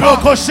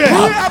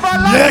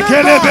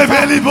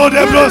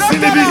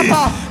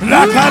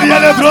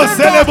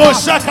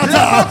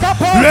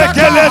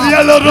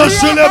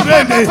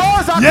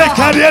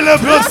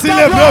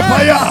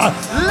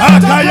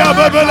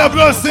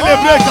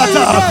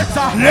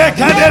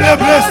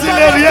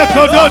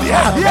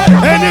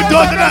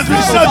door that has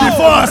been shut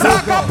before us,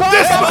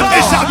 this month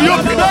it shall be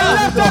open.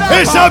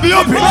 It shall be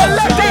open.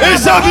 It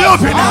shall be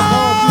open.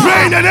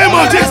 Pray in the name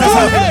of Jesus.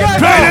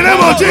 Pray in the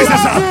name of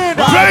Jesus.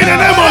 Pray in the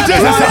name of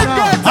Jesus.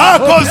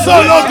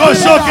 Akosolo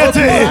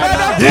koshokete.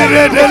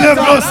 Iredele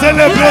bro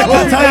celebre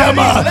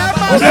katayama.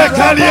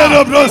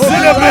 Rekaliero bro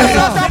celebre.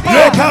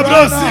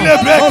 Rekabro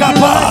celebre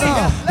kapa.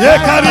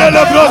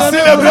 Yekariele bro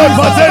celebre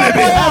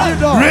patelebe.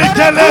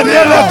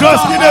 Rekaliele bro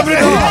celebre.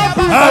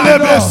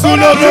 Alebe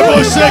sulo rebo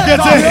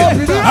shekete.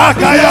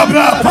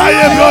 Akayabra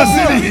paye bro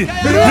celebre.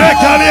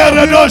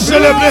 Rekaliele bro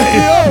celebre.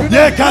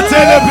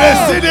 Yekatelebre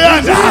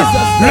celebre.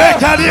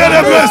 Rekaliele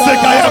bro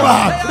sekayaba.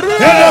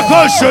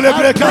 Erekosho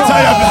lebre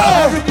katayaba.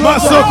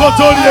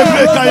 Masokotori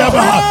lebre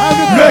kayaba.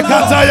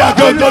 Rekataya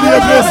gondoli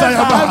lebre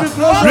sayaba.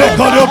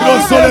 Rekodo bro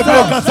celebre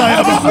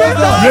katayaba.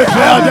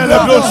 Repeade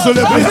lebro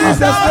celebre.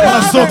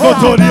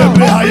 Masokotori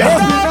lebre haya.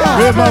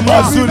 Reba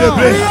masu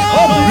lebre.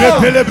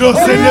 Repele bro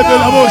celebre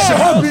la mosha.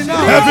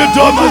 Every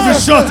door must be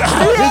shut.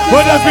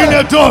 When I been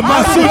a door,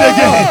 masu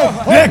lege.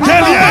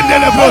 Rekeliende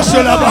lebro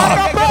sholaba.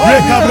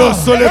 Rekabro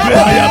celebre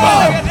hayaba.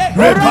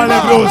 Repale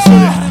bro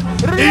celebre.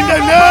 In the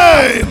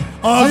name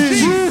of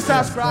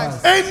Jesus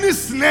Christ, any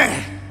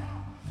snare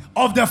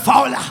of the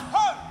fowler,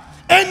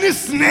 any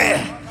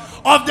snare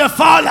of the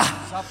fowler,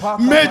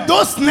 may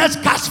those snares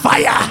catch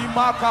fire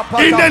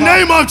in the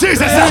name of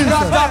Jesus.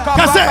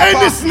 Can say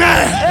any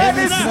snare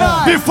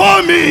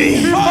before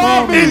me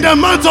in the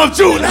month of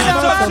June,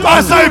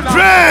 as I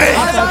pray,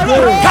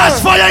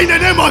 catch fire in the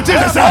name of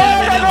Jesus.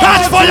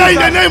 Catch fire in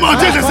the name of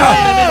Jesus.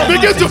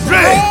 Begin to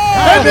pray.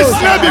 Any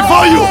snare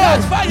before you,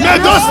 may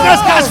those snares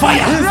catch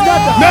fire.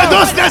 May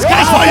those snares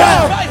catch fire.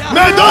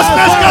 May those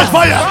snares catch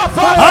fire.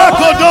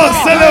 Akodo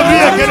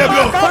celebrate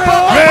kelebro.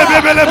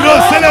 Rebebelebro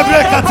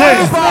celebrate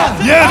kate.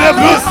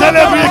 Yerebro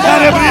celebrate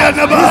karebria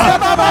naba.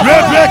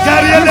 Rebe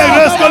kariele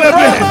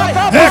reskolebre.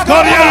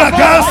 Ekoriela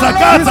kansa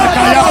kansa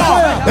kaya.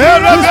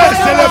 Erebe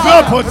celebro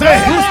pote.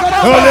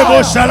 Olebo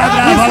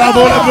shalagra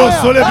balabo lebro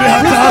celebre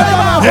hata.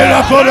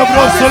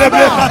 Erakorebro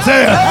celebre kate.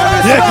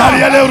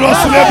 Yekariele ro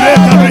celebre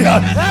kabria.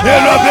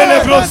 Erebe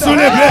bro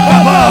celebre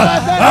kaba.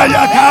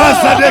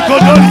 Ayakasa de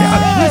kodoria.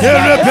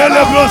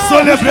 Erebe bro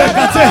celebre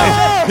kate.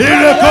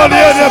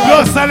 Irekoriele bro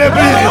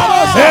celebre.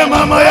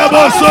 Mama ya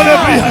bo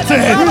celebre hate.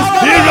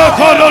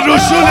 Irekoro do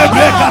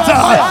celebre kata.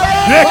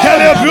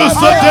 Rekele bro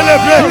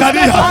celebre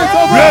kadia.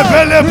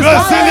 Rebele bro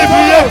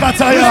celebre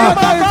kataya.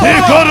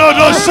 Ikoro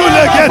do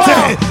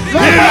celebre.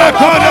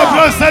 Irekoro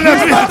bro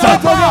celebre hata.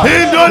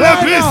 Indole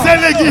bro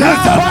celebre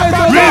hata.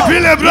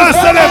 Rebele bro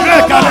celebre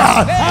kada.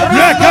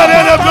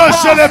 Rekele bro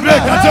celebre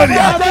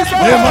katoria.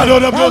 Emalo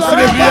bro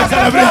celebre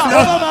katoria.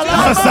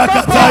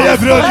 Masakata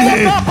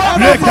brodi.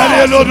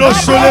 Rekele lo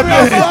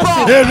celebre.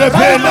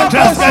 Rebele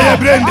krasa ya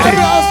brende.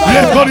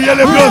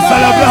 Rekoriele bro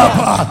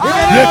salabrapa.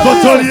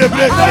 Rekotorie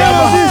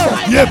brekayaba.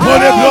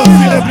 Yepole bro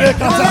celebre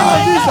kata.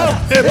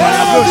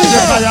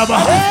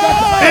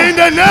 In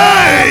the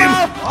name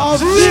of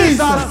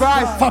Jesus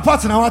Christ. For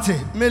partner, what?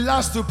 My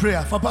last two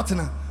prayer for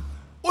partner.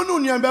 Onu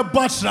nyambe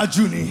batra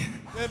juni.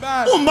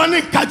 O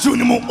mani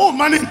kajuni mo. O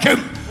mani kem.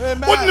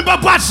 Onu ba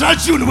batra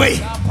juni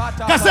we.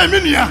 Kase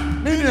minia.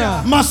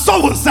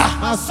 Masonsa.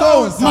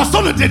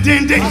 Mason de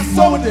dende.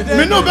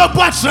 Me no be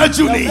batra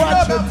juni.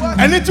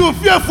 Eni tu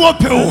fearful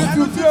peo.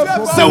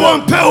 Se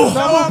won peo.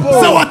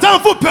 Se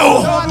watanfu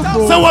peo.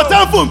 Se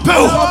watanfu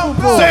peo.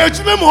 Se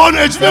ejime mo hono.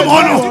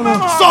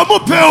 So mo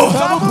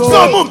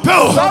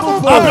peo.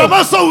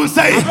 Abrama so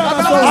say.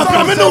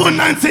 Abrama no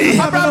nanti.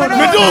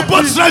 Me do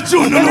batra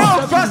juni no.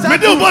 Me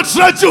do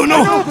batra juni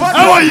no.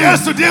 Awa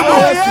yesterday mo.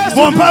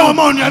 Won pa wo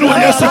mo nya no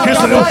yesterday. Yesu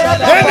Kristo.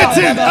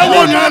 Anything I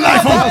want in your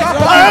life,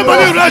 I am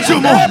only right you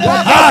more.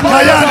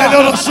 Akaya de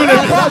lo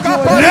sulebe.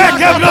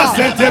 Yeke bro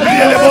sente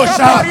briele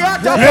bosha.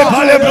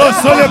 Repale bro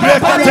solebre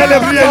katele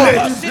briele.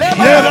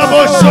 Yera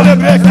bo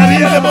solebre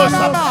kariele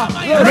bosha.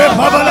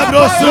 Repabala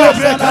bro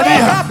solebre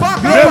karia.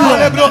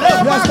 Repale bro.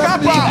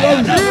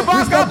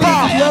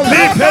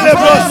 Lipele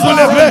bro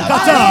solebre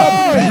kata.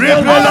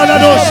 Repele la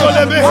do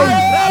solebre.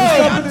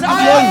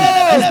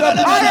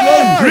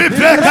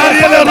 Repele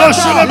kariele ro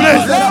solebre.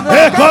 E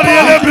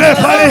kariele bre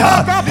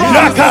paria.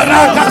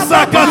 Yakaraka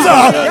sakata.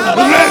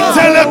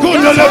 Rentele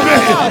kundo lebre.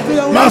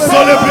 Ma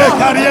solebre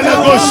kariele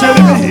go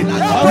solebre.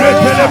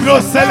 Repele bro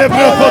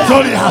celebre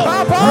kotoria.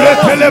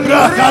 Repele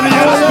bro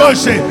kariele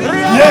goshe.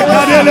 Ye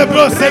kariele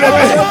bro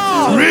celebre.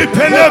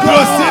 Repele bro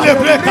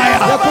celebre kaya.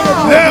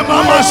 Le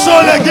mama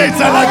shole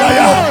gita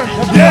lagaya.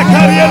 Ye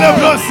kariele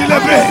bro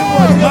celebre.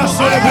 Ma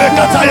solebre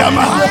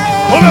katayama.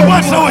 Ome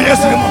bwatsa wo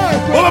yesterday.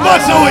 Ome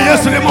bwatsa wo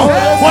yesterday.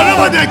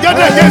 Whatever they get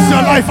against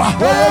your life,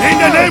 in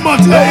the name of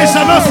Jesus, it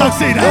shall not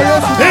succeed.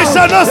 It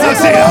shall not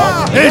succeed.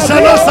 It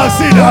shall not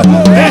succeed.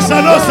 It shall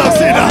not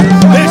succeed.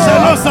 It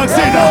shall not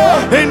succeed.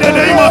 In the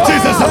name of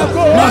Jesus.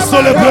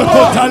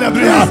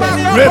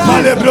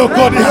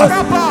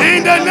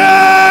 In the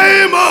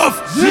name of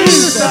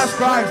Jesus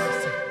Christ.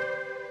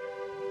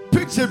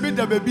 Picture be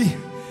the baby.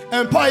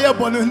 Empire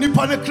born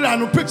nipa ne kra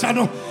no picture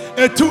no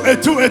etu.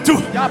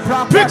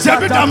 Picture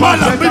be the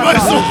man and be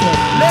so.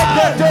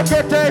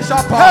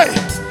 Hey,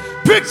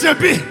 picture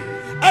be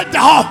at the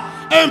home.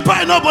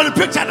 Empire no born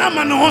picture na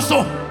man no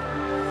so.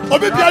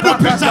 Obi bia do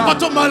picture ko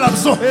to man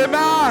so.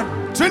 Amen.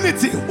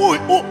 Trinity, who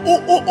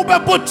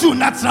be two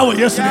natural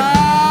yesterday.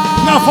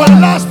 Now for the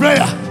last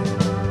prayer,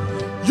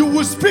 you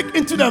will speak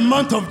into the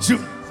month of June.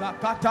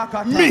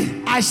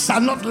 Me, I shall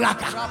not lack.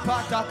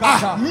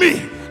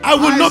 Me, I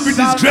will not be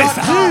disgraced.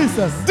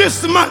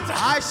 This month,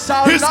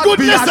 His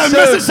goodness and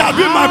mercy shall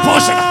be my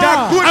portion.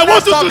 I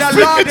want you to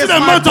speak into the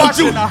month of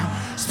June.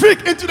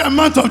 Speak into the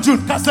month of June.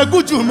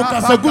 Kasaguju mu.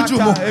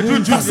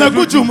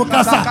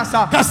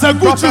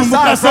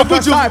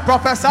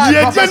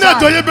 Ye jena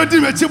to ye bedi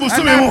me chibu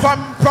so me ho.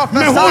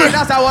 Me ho.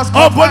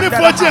 Oboni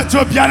foje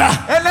Ethiopiana.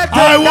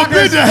 I will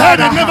be the head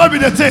and never be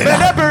the tail.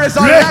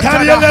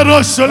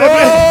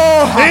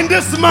 In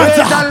this month,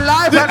 the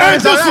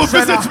angels will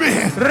visit me.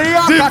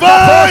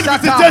 Divine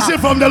visitation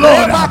from the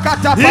Lord.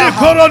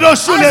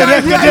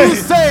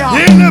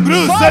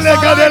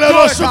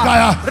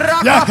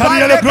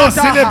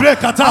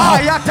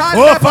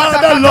 Oh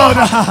Father Lord,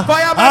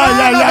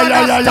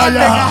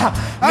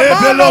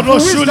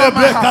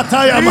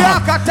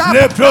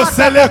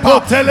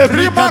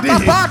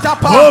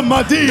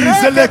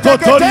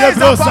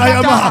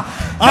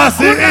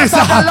 as it is,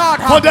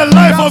 for the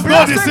life of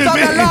God is in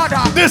me.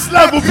 This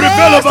life will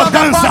prevail over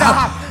cancer.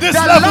 This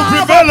life will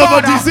prevail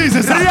over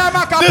diseases.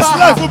 This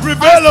life will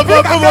prevail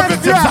over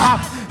victims.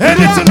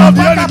 Anything of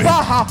the enemy,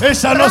 it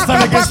shall not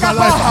stand against my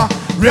life.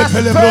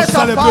 Repelebro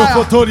celebre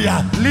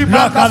kotoria.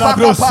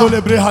 Rakalabro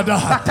celebre hada.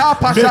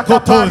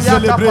 Bekoto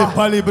celebre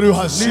palibro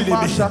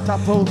hasilibi.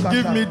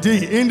 Give me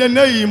D in the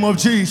name of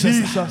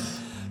Jesus.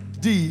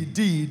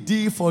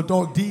 D for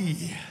dog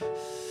D.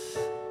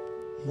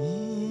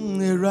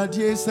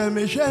 Radie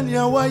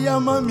semeshania waya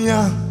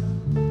mamia.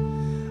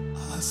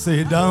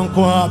 Say down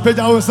kwa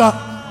peja usa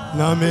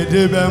na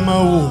medebe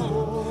mawo.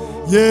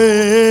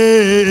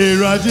 Ye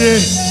radie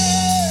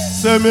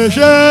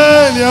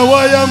semeshania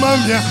waya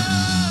mamia.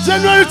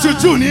 January to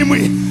June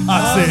imwi. I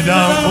say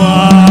down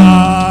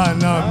kwa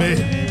na me.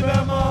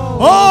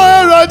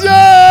 Oh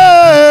radie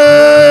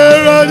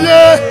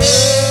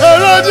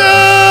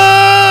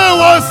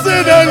what's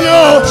it in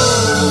you?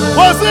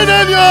 What's it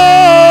in you?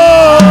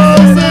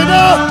 Say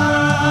down.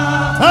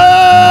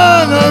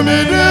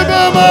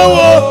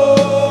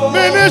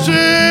 Ministry.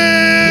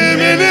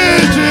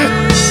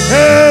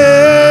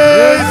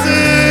 Hey,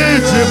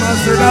 see,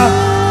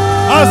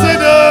 I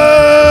said,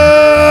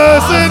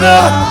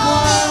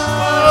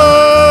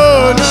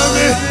 oh,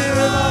 Nami,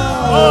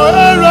 oh,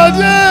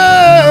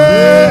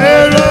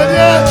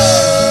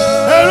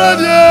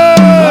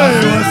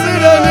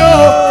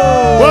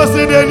 what's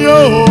it in you?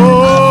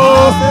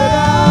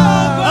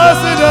 I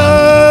said,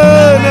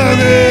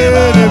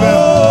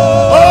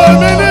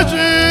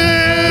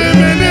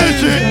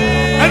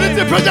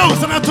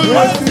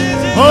 Nami.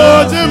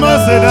 Oh, Jima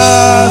Seda.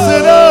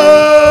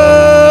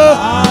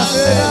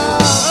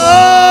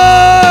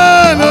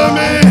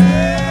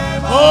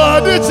 Oh,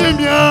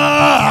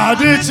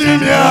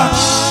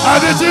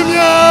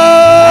 Adichimia.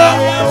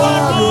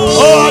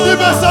 Oh,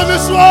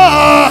 Adibesamiswa.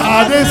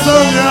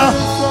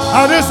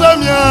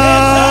 Adesamia.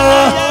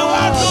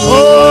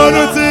 Oh,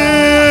 Nuti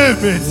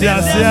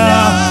Petiasia.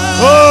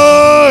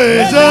 Oh,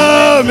 Eja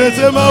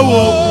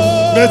Metemawo.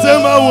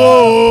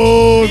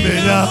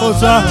 Menya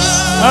Hosa.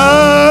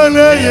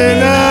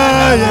 Anayena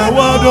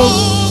Yawado.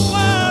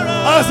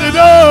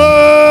 Asida.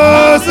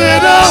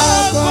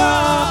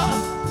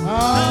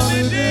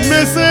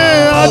 Mese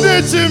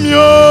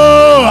Adechimia.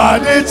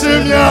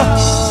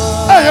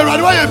 Hey,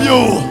 Radwaya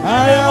Bio.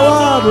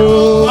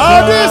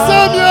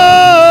 Adesamia.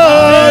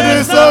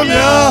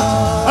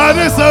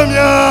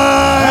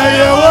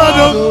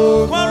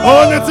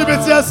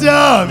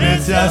 Metiasia,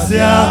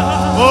 Metiasia,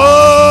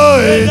 oh,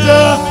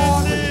 Eja,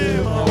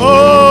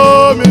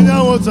 oh,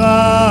 Menyawota,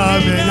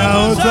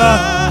 Menyawota,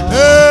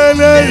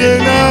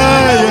 Elena,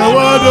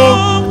 Yawado,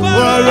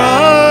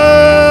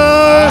 Warasina.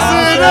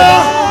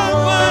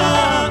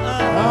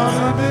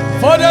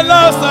 For the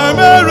last time,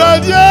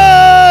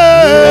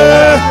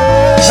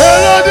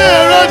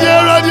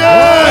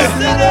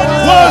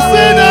 what's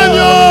in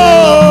you?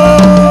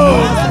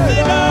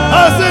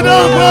 I said,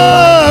 come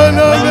on.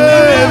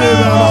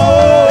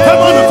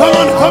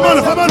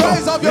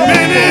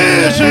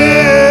 Ministry.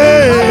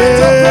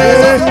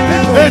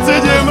 It's a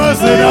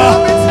Jemasida.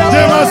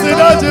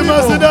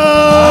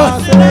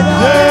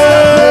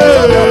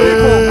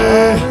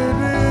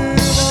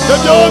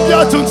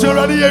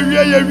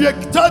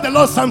 Tell the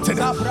Lord something.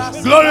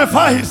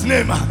 Glorify His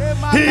name.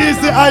 He is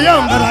the I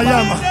am that I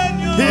am.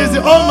 He is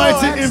the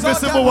Almighty,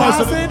 invisible one.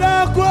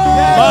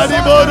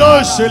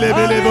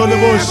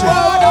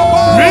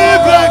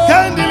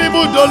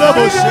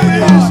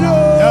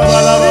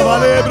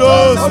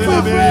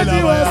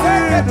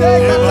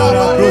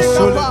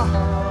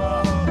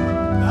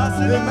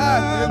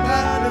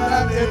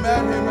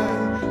 Amen.